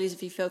possibilities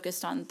if you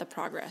focused on the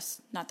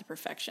progress, not the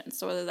perfection?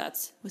 So whether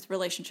that's with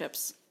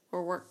relationships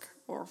or work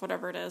or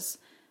whatever it is,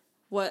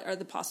 what are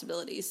the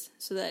possibilities?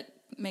 So that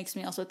makes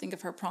me also think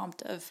of her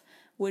prompt of,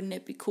 wouldn't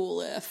it be cool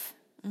if,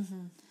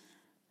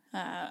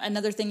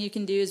 Another thing you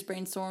can do is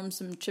brainstorm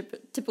some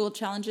typical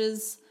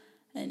challenges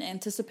and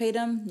anticipate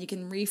them. You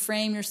can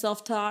reframe your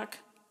self-talk.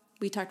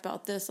 We talked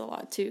about this a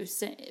lot too,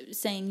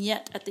 saying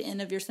yet at the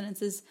end of your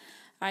sentences.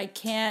 I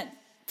can't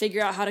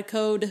figure out how to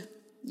code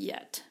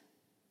yet.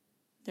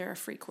 There are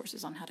free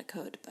courses on how to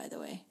code, by the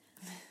way.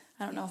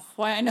 I don't know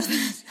why I know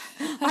that.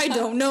 I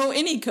don't know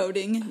any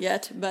coding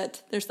yet,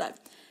 but there's that.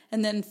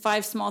 And then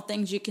 5 small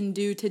things you can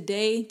do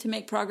today to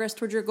make progress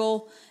towards your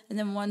goal, and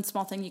then 1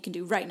 small thing you can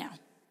do right now.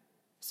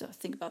 So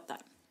think about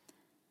that.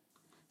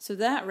 So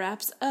that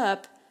wraps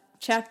up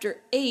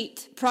Chapter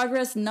 8,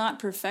 Progress Not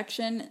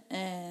Perfection,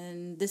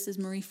 and this is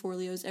Marie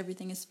Forleo's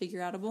Everything is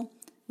Figureoutable.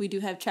 We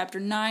do have Chapter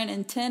 9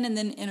 and 10, and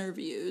then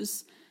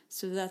interviews.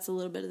 So that's a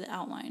little bit of the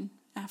outline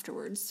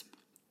afterwards.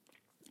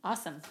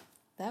 Awesome.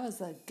 That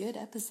was a good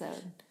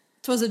episode.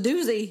 It was a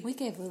doozy. We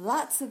gave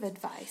lots of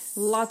advice.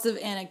 Lots of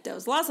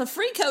anecdotes. Lots of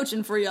free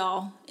coaching for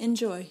y'all.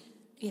 Enjoy.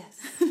 Yes.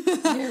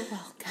 You're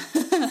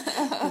welcome.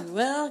 You're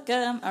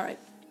welcome. All right.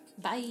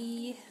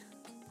 Bye.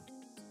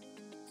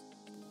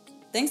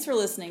 Thanks for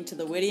listening to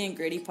the Witty and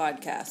Gritty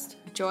podcast.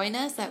 Join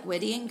us at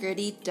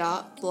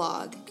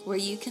wittyandgritty.blog, where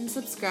you can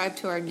subscribe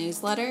to our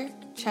newsletter,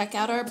 check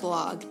out our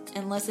blog,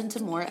 and listen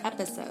to more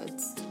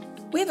episodes.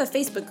 We have a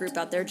Facebook group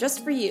out there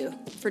just for you,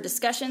 for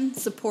discussion,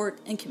 support,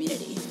 and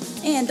community.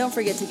 And don't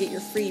forget to get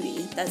your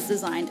freebie that's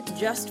designed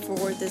just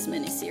for this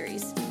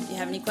mini-series. If you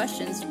have any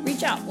questions,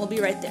 reach out. We'll be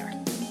right there.